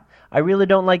 Yeah. I really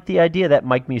don't like the idea that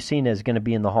Mike Mussina is going to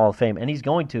be in the Hall of Fame, and he's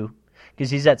going to, because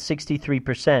he's at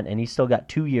 63%, and he's still got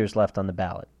 2 years left on the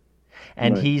ballot.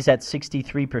 And he's at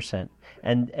 63%,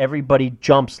 and everybody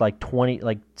jumps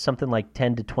something like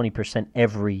 10 to 20%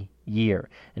 every year,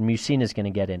 and Mussina's going to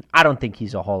get in. I don't think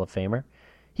he's a Hall of Famer.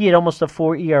 He had almost a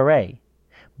 4 ERA.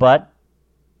 But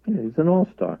yeah, he's an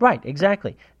all-star. Right,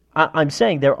 exactly. I'm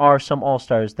saying there are some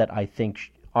all-stars that I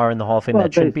think are in the Hall of Fame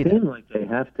that shouldn't be there. They seem like they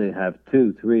have to have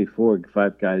 2, 3, 4,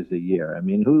 5 guys a year. I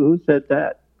mean, who said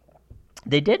that?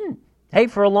 They didn't. Hey,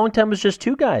 for a long time it was just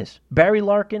 2 guys. Barry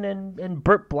Larkin and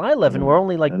Bert Blyleven were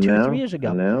only like 2 or 3 years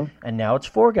ago. And now it's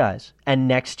 4 guys. And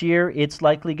next year it's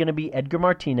likely going to be Edgar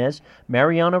Martinez,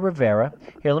 Mariano Rivera.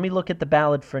 Here, let me look at the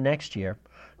ballot for next year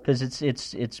because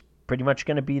it's pretty much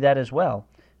going to be that as well.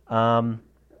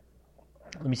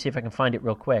 Let me see if I can find it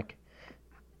real quick.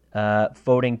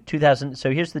 Voting 2000.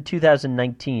 So here's the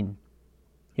 2019.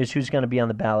 Here's who's going to be on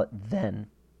the ballot then.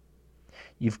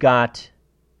 You've got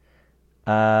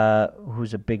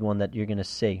who's a big one that you're going to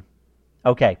see.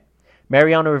 Okay,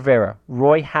 Mariano Rivera,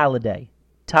 Roy Halladay,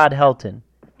 Todd Helton,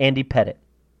 Andy Pettitte,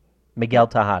 Miguel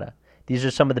Tejada. These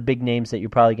are some of the big names that you're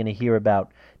probably going to hear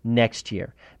about next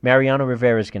year. Mariano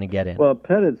Rivera is going to get in. Well,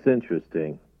 Pettitte's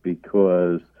interesting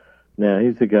because now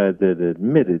he's a guy that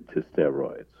admitted to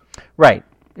steroids. Right.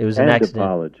 It was an accident.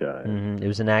 Apologized. Mm-hmm. It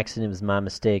was an accident. It was my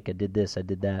mistake. I did this. I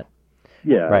did that.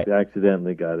 Yeah, right. I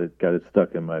accidentally got it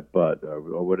stuck in my butt,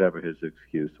 or whatever his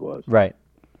excuse was. Right.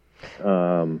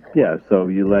 Yeah. So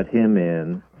you let him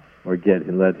in, or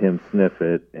let him sniff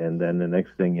it, and then the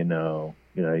next thing you know,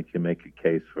 you can make a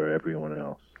case for everyone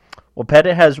else. Well,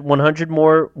 Pettitte has 100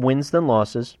 more wins than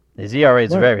losses. His ERA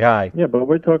is very high. Yeah, but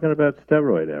we're talking about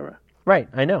steroid era. Right,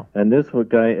 I know. And this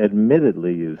guy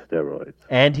admittedly used steroids.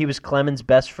 And he was Clemens'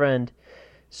 best friend.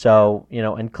 So,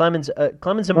 and Clemens and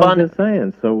Bond... I'm just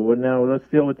saying. So now let's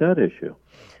deal with that issue.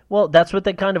 Well, that's what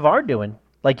they kind of are doing.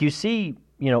 Like you see,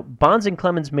 Bonds and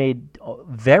Clemens made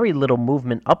very little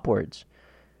movement upwards.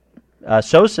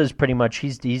 Sosa's pretty much,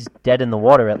 he's dead in the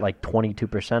water at like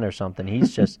 22% or something.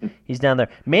 He's down there.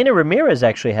 Manny Ramirez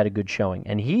actually had a good showing.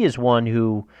 And he is one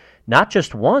who, not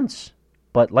just once,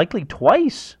 but likely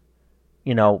twice,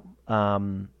 got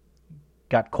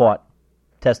caught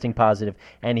testing positive.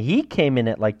 And he came in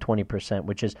at like 20%,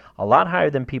 which is a lot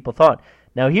higher than people thought.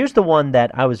 Now, here's the one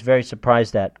that I was very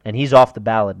surprised at, and he's off the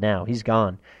ballot now. He's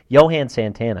gone. Johan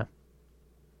Santana.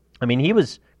 I mean, he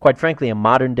was, quite frankly, a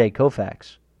modern-day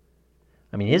Koufax.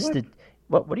 I mean,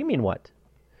 what do you mean, what?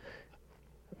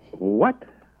 What?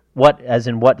 What, as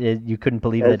in what? You couldn't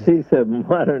believe that? He said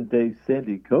modern-day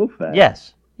Sandy Koufax.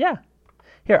 Yes. Yeah.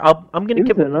 Here, I'm going to...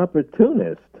 He was an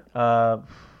opportunist.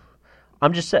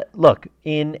 I'm just saying, look,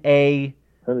 in a...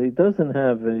 And he doesn't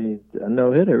have a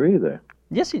no-hitter either.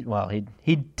 Yes,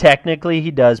 he technically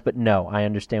he does, but no, I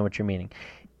understand what you're meaning.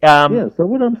 Yeah, so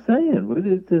what I'm saying, what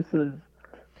is this?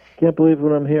 Can't believe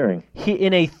what I'm hearing. He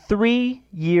in a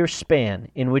 3-year span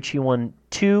in which he won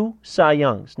 2 Cy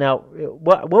Youngs. Now,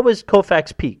 what was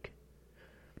Koufax's peak?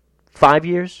 5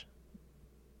 years?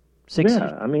 6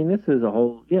 years? I mean, this is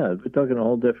we're talking a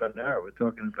whole different era. We're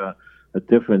talking about a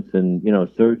difference in,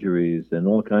 surgeries and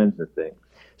all kinds of things.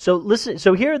 So listen,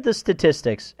 so here are the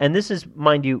statistics, and this is,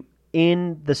 mind you,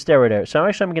 in the steroid era. So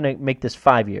actually I'm going to make this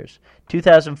 5 years,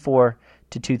 2004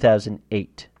 to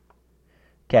 2008.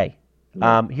 Okay.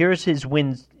 Here are his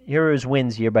wins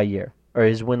year by year, or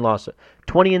his win-loss.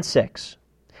 20-6,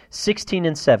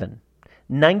 16-7,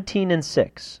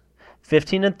 19-6,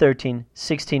 15-13,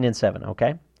 16-7,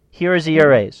 okay? Here are his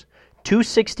ERAs.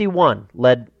 261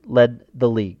 led the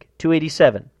league.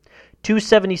 287.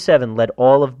 277 led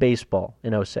all of baseball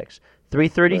in 06.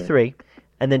 333, right.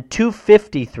 And then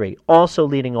 253, also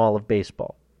leading all of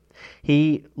baseball.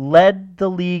 He led the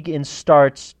league in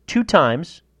starts 2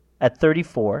 times at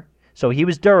 34, so he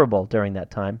was durable during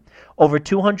that time. Over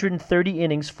 230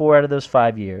 innings 4 out of those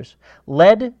 5 years.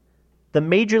 Led the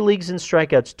major leagues in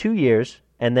strikeouts 2 years,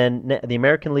 and then the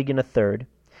American League in a third.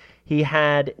 He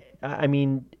had,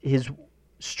 his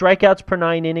strikeouts per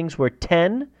 9 innings were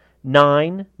 10,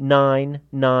 9, 9,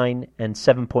 9, and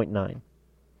 7.9.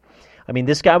 I mean,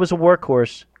 this guy was a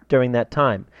workhorse during that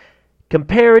time.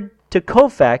 Compared to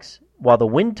Koufax, while the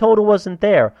win total wasn't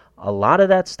there, a lot of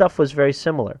that stuff was very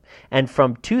similar. And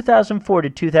from 2004 to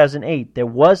 2008, there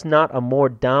was not a more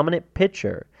dominant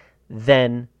pitcher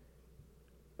than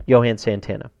Johan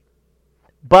Santana.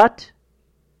 But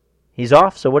he's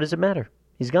off, so what does it matter?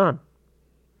 He's gone.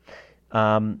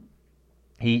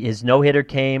 His no-hitter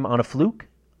came on a fluke.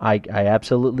 I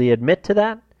absolutely admit to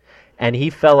that. And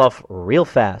he fell off real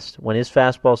fast when his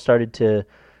fastball started to,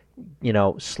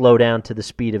 slow down to the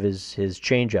speed of his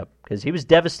changeup. Because he was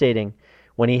devastating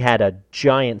when he had a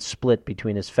giant split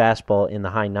between his fastball in the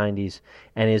high 90s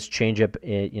and his changeup,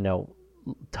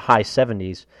 high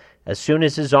 70s. As soon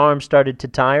as his arm started to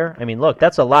tire, look,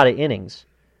 that's a lot of innings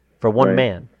for one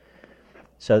man.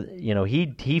 So,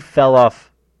 he fell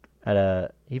off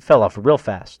real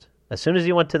fast. As soon as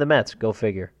he went to the Mets, go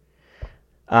figure.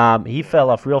 He fell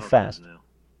off real fast.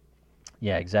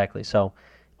 Yeah, exactly. So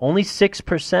only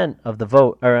 6% of the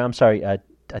vote, or I'm sorry, I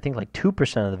think like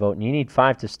 2% of the vote, and you need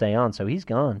 5 to stay on, so he's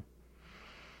gone.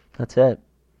 That's it.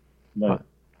 No.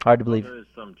 Hard to believe. There is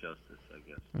some justice, I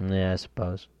guess. Yeah, I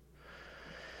suppose.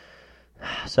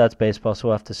 So that's baseball, so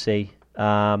we'll have to see.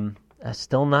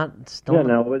 Still not.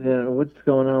 Now what's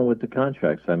going on with the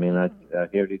contracts? I mean, I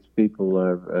hear these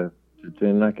people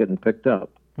they're not getting picked up.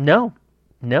 No.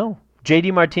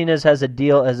 JD Martinez has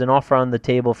an offer on the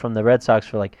table from the Red Sox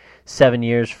for like 7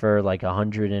 years for like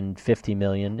 $150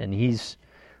 million, and he's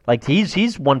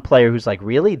one player who's like,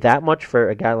 really, that much for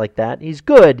a guy like that? He's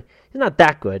good. He's not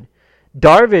that good.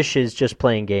 Darvish is just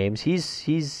playing games.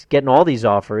 He's getting all these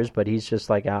offers, but he's just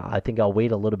like, I think I'll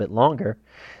wait a little bit longer.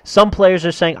 Some players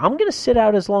are saying, I'm going to sit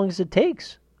out as long as it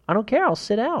takes. I don't care. I'll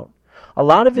sit out. A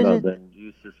lot of it is. Do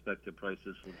you suspect the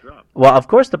prices will drop? Well, of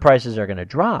course the prices are going to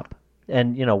drop.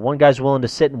 And, one guy's willing to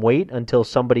sit and wait until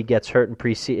somebody gets hurt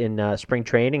in spring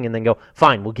training and then go,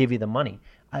 fine, we'll give you the money.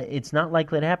 It's not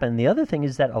likely to happen. And the other thing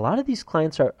is that a lot of these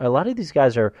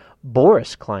guys are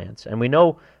Boris clients. And we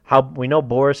know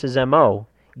Boris's MO,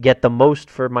 get the most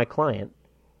for my client,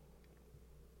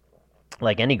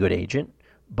 like any good agent.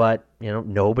 But,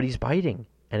 nobody's biting.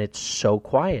 And it's so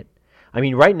quiet. I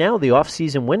mean, right now the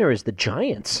off-season winner is the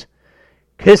Giants.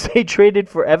 Because they traded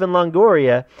for Evan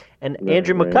Longoria and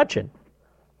Andrew McCutchen.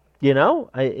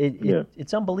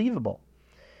 It's unbelievable.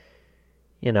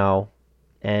 And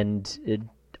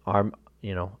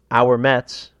our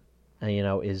Mets,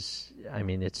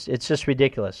 it's just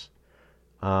ridiculous.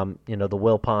 The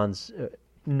Wilpons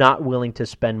not willing to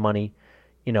spend money.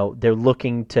 They're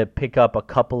looking to pick up a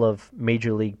couple of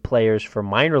major league players for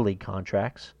minor league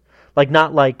contracts.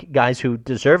 Not like guys who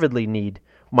deservedly need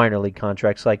minor league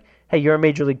contracts. Like, hey, you're a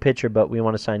major league pitcher, but we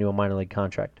want to sign you a minor league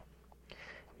contract.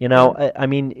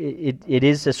 It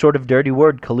is a sort of dirty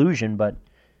word, collusion, but,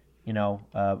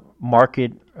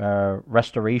 market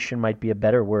restoration might be a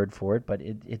better word for it, but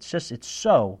it's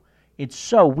so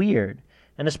weird.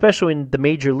 And especially in the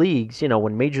major leagues, when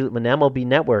MLB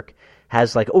Network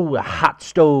has like, a hot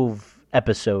stove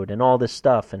episode and all this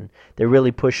stuff, and they're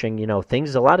really pushing,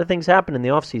 things. A lot of things happen in the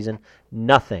off season.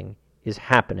 Nothing is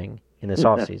happening in this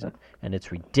off season, and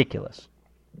it's ridiculous.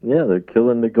 Yeah, they're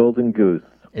killing the golden goose.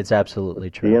 It's absolutely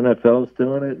true. The NFL's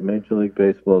doing it. Major League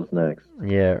Baseball's next.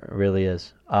 Yeah, it really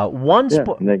is. And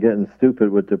they're getting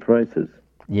stupid with the prices.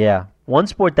 Yeah. One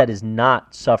sport that is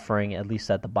not suffering, at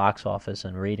least at the box office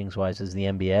and ratings-wise, is the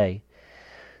NBA.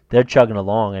 They're chugging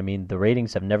along. I mean, the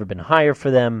ratings have never been higher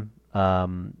for them.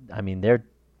 They're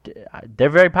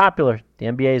very popular. The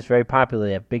NBA is very popular.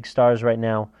 They have big stars right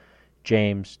now.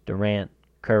 James, Durant,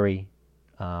 Curry,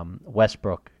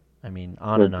 Westbrook. On and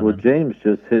on. Well, James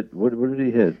just hit, what did he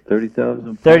hit, 30,000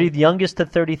 points? The youngest to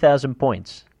 30,000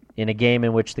 points in a game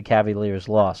in which the Cavaliers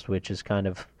lost, which is kind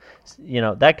of,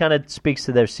 that kind of speaks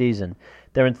to their season.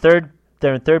 They're in third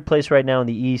place right now in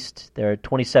the East. They're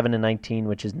 27-19,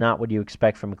 which is not what you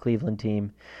expect from a Cleveland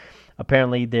team.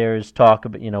 Apparently there's talk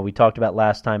about, we talked about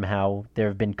last time how there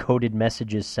have been coded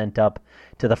messages sent up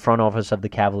to the front office of the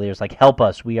Cavaliers, like, help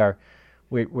us, we're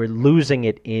losing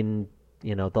it in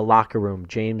the locker room.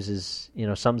 James is,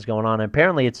 something's going on. And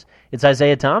apparently it's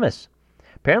Isaiah Thomas.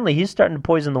 Apparently he's starting to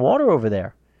poison the water over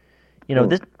there.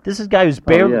 This is a guy who's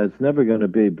barely... it's never going to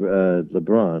be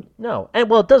LeBron. No.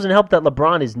 And, it doesn't help that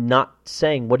LeBron is not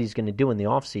saying what he's going to do in the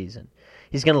offseason.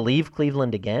 He's going to leave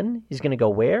Cleveland again? He's going to go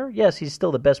where? Yes, he's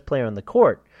still the best player on the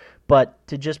court. But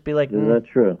to just be like... Is that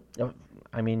true?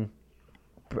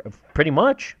 Pretty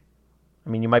much.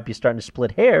 You might be starting to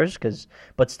split hairs,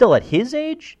 but still at his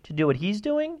age, to do what he's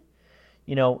doing,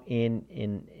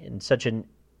 in such an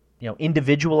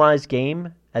individualized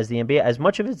game as the NBA, as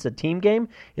much of it's a team game,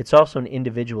 it's also an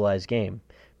individualized game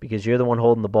because you're the one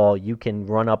holding the ball. You can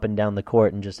run up and down the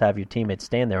court and just have your teammates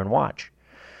stand there and watch.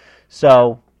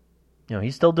 So,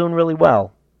 he's still doing really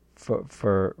well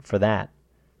for that.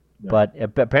 Yeah. But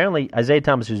apparently Isaiah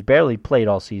Thomas, who's barely played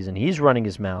all season, he's running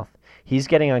his mouth. He's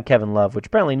getting on Kevin Love, which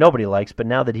apparently nobody likes, but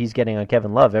now that he's getting on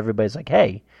Kevin Love, everybody's like,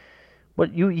 hey,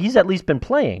 he's at least been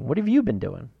playing. What have you been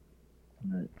doing?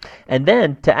 Right. And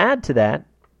then, to add to that,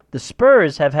 the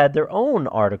Spurs have had their own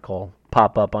article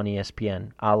pop up on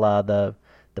ESPN, a la the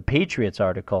Patriots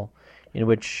article, in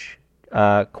which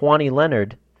Kawhi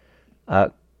Leonard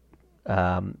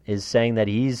is saying that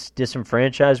he's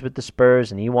disenfranchised with the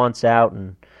Spurs and he wants out,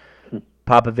 and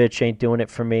Popovich ain't doing it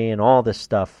for me, and all this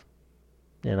stuff.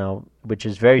 Which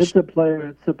is very... It's a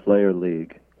player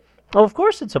league. Oh, of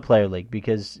course it's a player league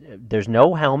because there's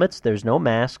no helmets, there's no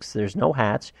masks, there's no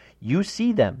hats. You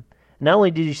see them. Not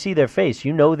only did you see their face,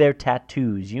 you know their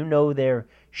tattoos, you know their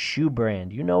shoe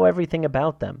brand, you know everything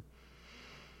about them.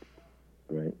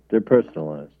 Right. They're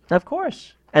personalized. Of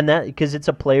course. And that, because it's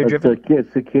a player-driven...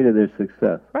 It's the key to their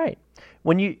success. Right.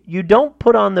 When you don't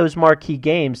put on those marquee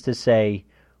games to say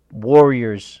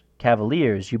Warriors,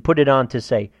 Cavaliers, you put it on to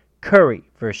say Curry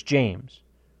versus James.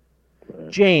 Right.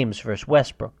 James versus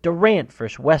Westbrook. Durant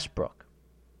versus Westbrook.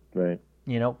 Right.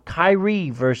 You know, Kyrie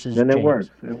versus and James. It works.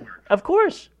 Of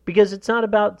course, because it's not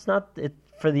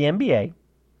for the NBA,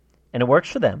 and it works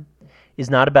for them, is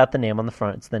not about the name on the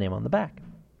front, it's the name on the back.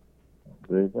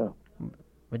 There you go.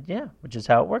 But yeah, which is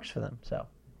how it works for them. So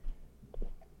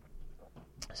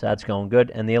that's going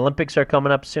good. And the Olympics are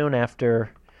coming up soon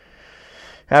after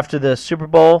the Super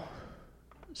Bowl.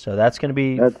 So that's going to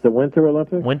be... That's the Winter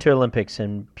Olympics? Winter Olympics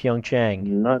in Pyeongchang.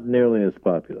 Not nearly as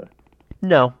popular.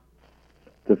 No.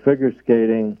 The figure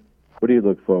skating, what do you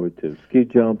look forward to? Ski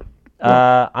jump?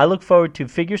 I look forward to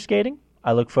figure skating.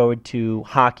 I look forward to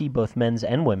hockey, both men's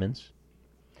and women's.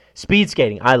 Speed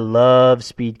skating. I love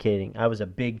speed skating. I was a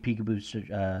big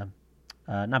Peekaboo...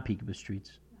 not Peekaboo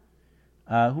Streets.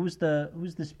 Who's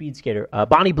the speed skater?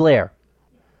 Bonnie Blair.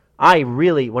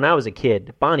 When I was a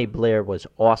kid, Bonnie Blair was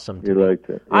awesome to me. You liked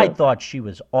it. Yeah. I thought she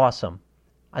was awesome.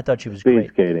 I thought she was great.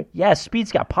 Speed skating. Yes, speed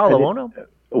skating. Apollo Ono.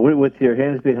 With your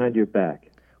hands behind your back.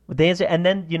 With the hands, and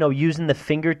then, using the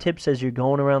fingertips as you're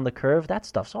going around the curve. That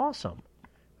stuff's awesome.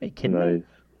 Are you kidding me?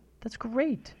 That's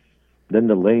great. Then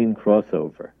the lane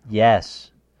crossover.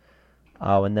 Yes.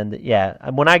 Oh, and then,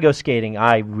 when I go skating,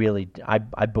 I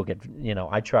book it.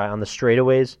 I try on the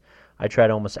straightaways. I try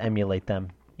to almost emulate them.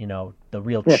 The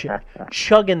real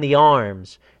chugging the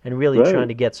arms and really trying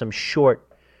to get some short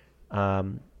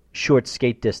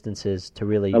skate distances to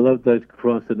really... I love that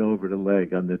crossing over the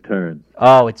leg on the turns.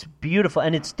 Oh, it's beautiful.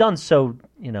 And it's done so,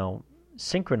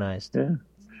 synchronized. Yeah,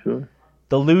 sure.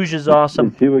 The luge is awesome.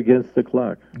 It's you against the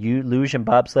clock. You luge and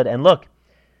bobsled. And look,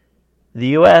 the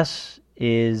U.S.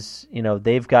 is,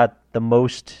 they've got the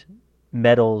most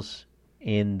medals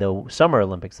in the Summer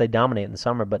Olympics. They dominate in the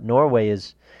summer, but Norway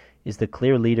is the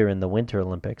clear leader in the Winter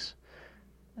Olympics.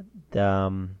 Let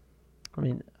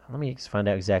me find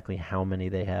out exactly how many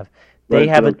they have. They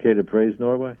have it okay to praise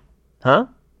Norway? Huh?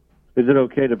 Is it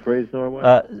okay to praise Norway?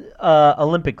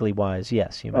 Olympically wise,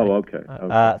 yes. You might. Oh,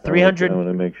 okay. 300. I want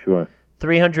to make sure.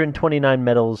 329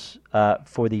 medals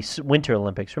for the Winter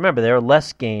Olympics. Remember, there are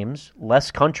less games,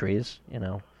 less countries.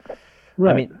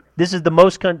 Right. I mean, this is the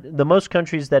most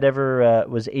countries that ever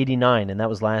was 89, and that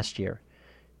was last year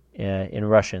in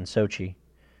Russia in Sochi.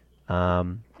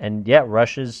 And yeah,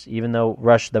 even though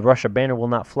the Russia banner will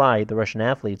not fly, the Russian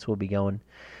athletes will be going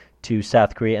to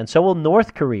South Korea, and so will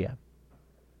North Korea.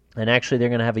 And actually, they're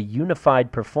going to have a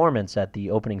unified performance at the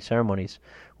opening ceremonies.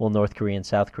 Well, North Korea and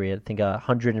South Korea. I think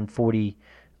 140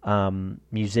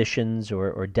 musicians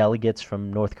or delegates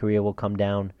from North Korea will come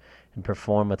down and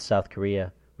perform with South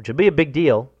Korea, which will be a big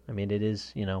deal. I mean, it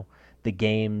is, the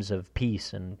games of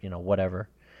peace and, whatever.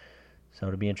 So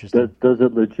it'll be interesting. Does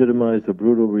it legitimize a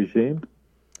brutal regime?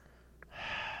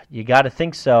 You got to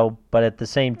think so, but at the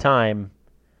same time,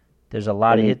 there's a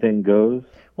lot Anything goes?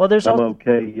 Well, I'm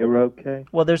okay, you're okay?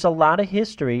 Well, there's a lot of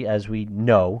history, as we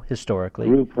know, historically.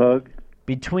 Group hug?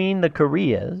 Between the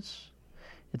Koreas.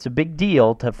 It's a big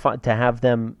deal to have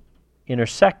them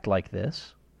intersect like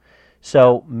this.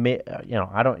 So,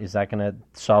 is that going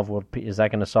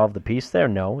to solve the peace there?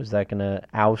 No. Is that going to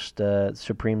oust a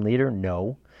supreme leader?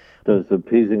 No. Does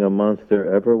appeasing a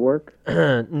monster ever work?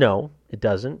 No, it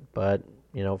doesn't. But,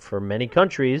 for many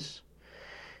countries,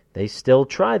 they still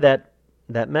try that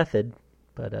method.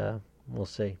 But we'll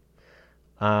see.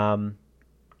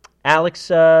 Alex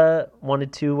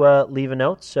wanted to leave a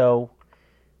note, so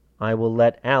I will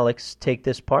let Alex take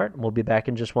this part, and we'll be back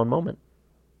in just one moment.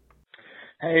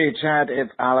 Hey, Chad,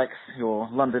 it's Alex. Your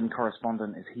London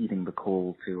correspondent is heeding the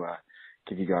call to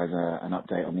give you guys an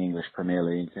update on the English Premier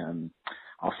League.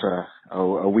 After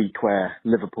a week where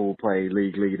Liverpool play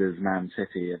league leaders Man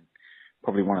City, and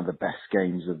probably one of the best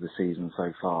games of the season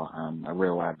so far, a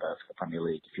real advert for the Premier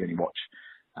League. If you only watch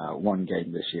one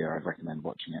game this year, I'd recommend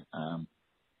watching it.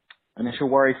 Initial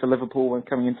worry for Liverpool when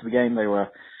coming into the game, they were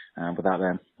without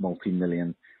their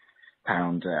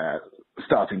multi-million-pound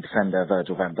starting defender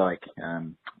Virgil van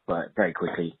Dijk, but very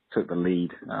quickly took the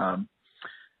lead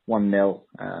 1-0.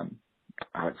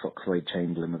 Alex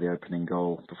Oxlade-Chamberlain with the opening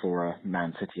goal before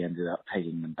Man City ended up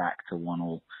taking them back to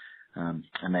 1-1,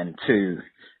 and then two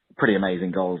pretty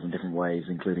amazing goals in different ways,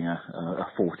 including a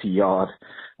 40-yard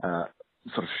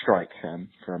sort of strike from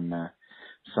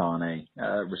Sane,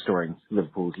 restoring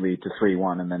Liverpool's lead to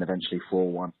 3-1 and then eventually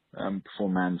 4-1 before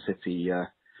Man City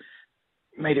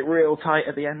made it real tight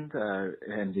at the end,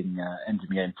 ending the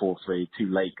game 4-3, 2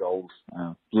 late goals,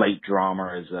 late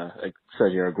drama as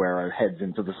Sergio Aguero heads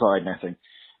into the side netting,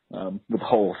 with the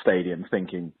whole stadium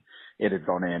thinking it had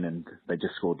gone in, and they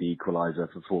just scored the equaliser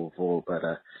for 4-4. But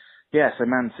so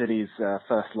Man City's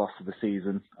first loss of the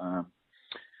season.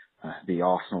 The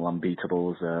Arsenal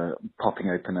unbeatables popping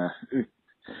open a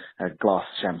glass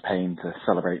of champagne to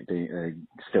celebrate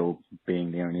still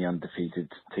being the only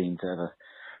undefeated team to ever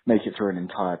make it through an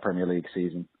entire Premier League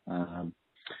season.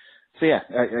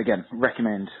 Again,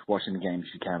 recommend watching the game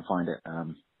if you can find it.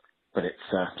 But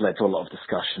it's led to a lot of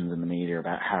discussions in the media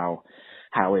about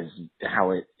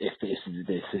if this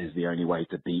is the only way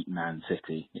to beat Man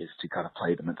City is to kind of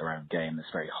play them at their own game,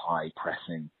 this very high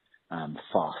pressing,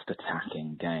 fast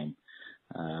attacking game.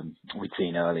 We'd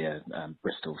seen earlier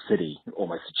Bristol City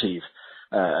almost achieve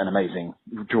an amazing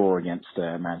draw against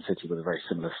Man City with a very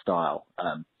similar style.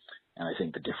 And I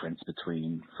think the difference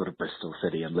between sort of Bristol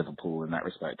City and Liverpool in that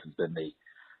respect has been the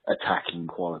attacking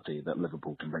quality that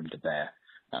Liverpool can bring to bear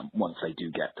once they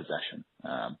do get possession.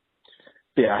 I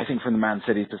think from the Man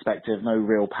City perspective, no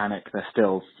real panic. They're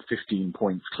still 15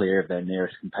 points clear of their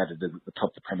nearest competitors at the top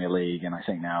of the Premier League. And I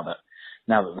think now that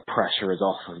the pressure is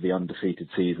off of the undefeated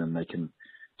season, they can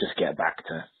just get back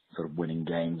to sort of winning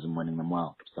games and winning them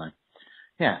well. So,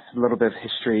 a little bit of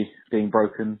history being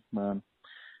broken.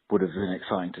 Would have been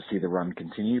exciting to see the run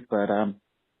continue, but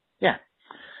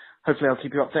hopefully I'll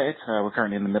keep you updated. We're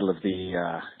currently in the middle of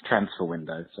the transfer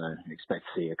window, so expect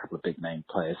to see a couple of big name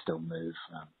players still move.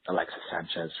 Alexis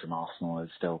Sanchez from Arsenal is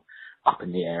still up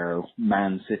in the air.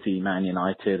 Man City, Man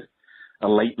United, a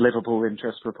late Liverpool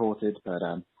interest reported, but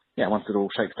once it all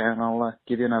shakes down, I'll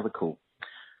give you another call.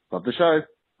 Love the show.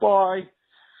 Bye.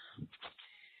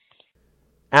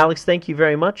 Alex, thank you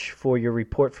very much for your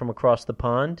report from across the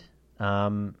pond.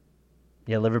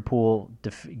 Liverpool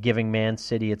giving Man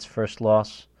City its first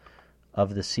loss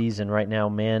of the season. Right now,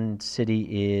 Man City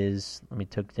is, let me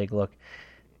take a look.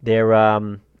 They're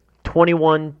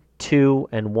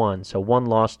 21-2-1, so 1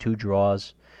 loss, 2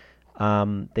 draws.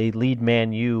 They lead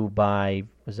Man U by,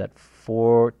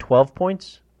 12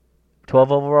 points?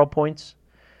 12 overall points?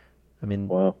 I mean,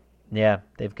 wow. Yeah,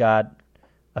 they've got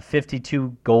a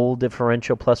 52 goal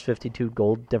differential, plus 52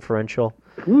 goal differential.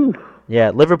 Ooh. Yeah,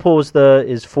 Liverpool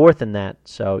is fourth in that.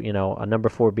 So, a number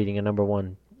 4 beating a number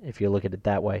 1, if you look at it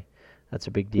that way. That's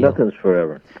a big deal. Nothing's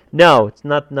forever. No, it's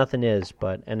not. Nothing is.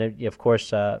 But of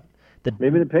course,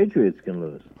 maybe the Patriots can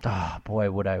lose. Oh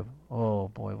boy, would I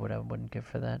wouldn't give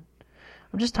for that.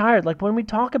 I'm just tired. Like when we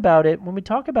talk about it, when we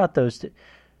talk about those,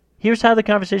 here's how the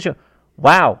conversation.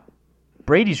 Wow,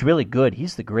 Brady's really good.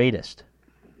 He's the greatest,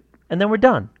 and then we're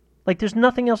done. Like there's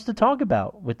nothing else to talk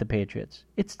about with the Patriots.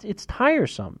 It's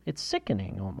tiresome. It's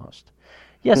sickening almost.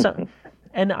 Yes,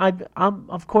 and I'm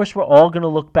of course we're all going to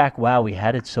look back. Wow, we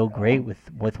had it so great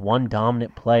with one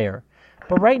dominant player,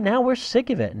 but right now we're sick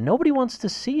of it. Nobody wants to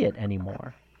see it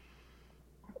anymore.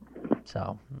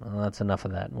 So that's enough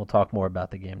of that, and we'll talk more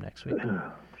about the game next week.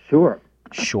 Sure.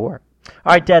 All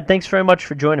right, Dad. Thanks very much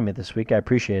for joining me this week. I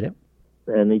appreciate it.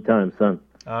 Anytime, son.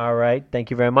 All right. Thank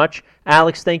you very much.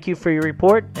 Alex, thank you for your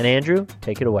report. And Andrew,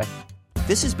 take it away.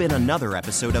 This has been another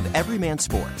episode of Everyman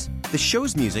Sports. The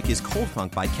show's music is Cold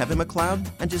Funk by Kevin MacLeod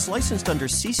and is licensed under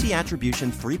CC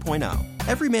Attribution 3.0.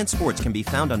 Everyman Sports can be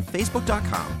found on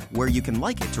Facebook.com, where you can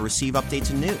like it to receive updates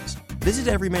and news. Visit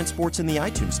Everyman Sports in the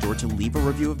iTunes Store to leave a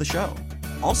review of the show.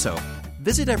 Also,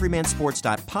 visit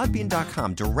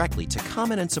everymansports.podbean.com directly to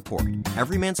comment and support.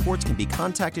 Everyman Sports can be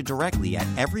contacted directly at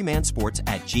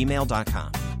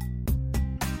everymansports@gmail.com.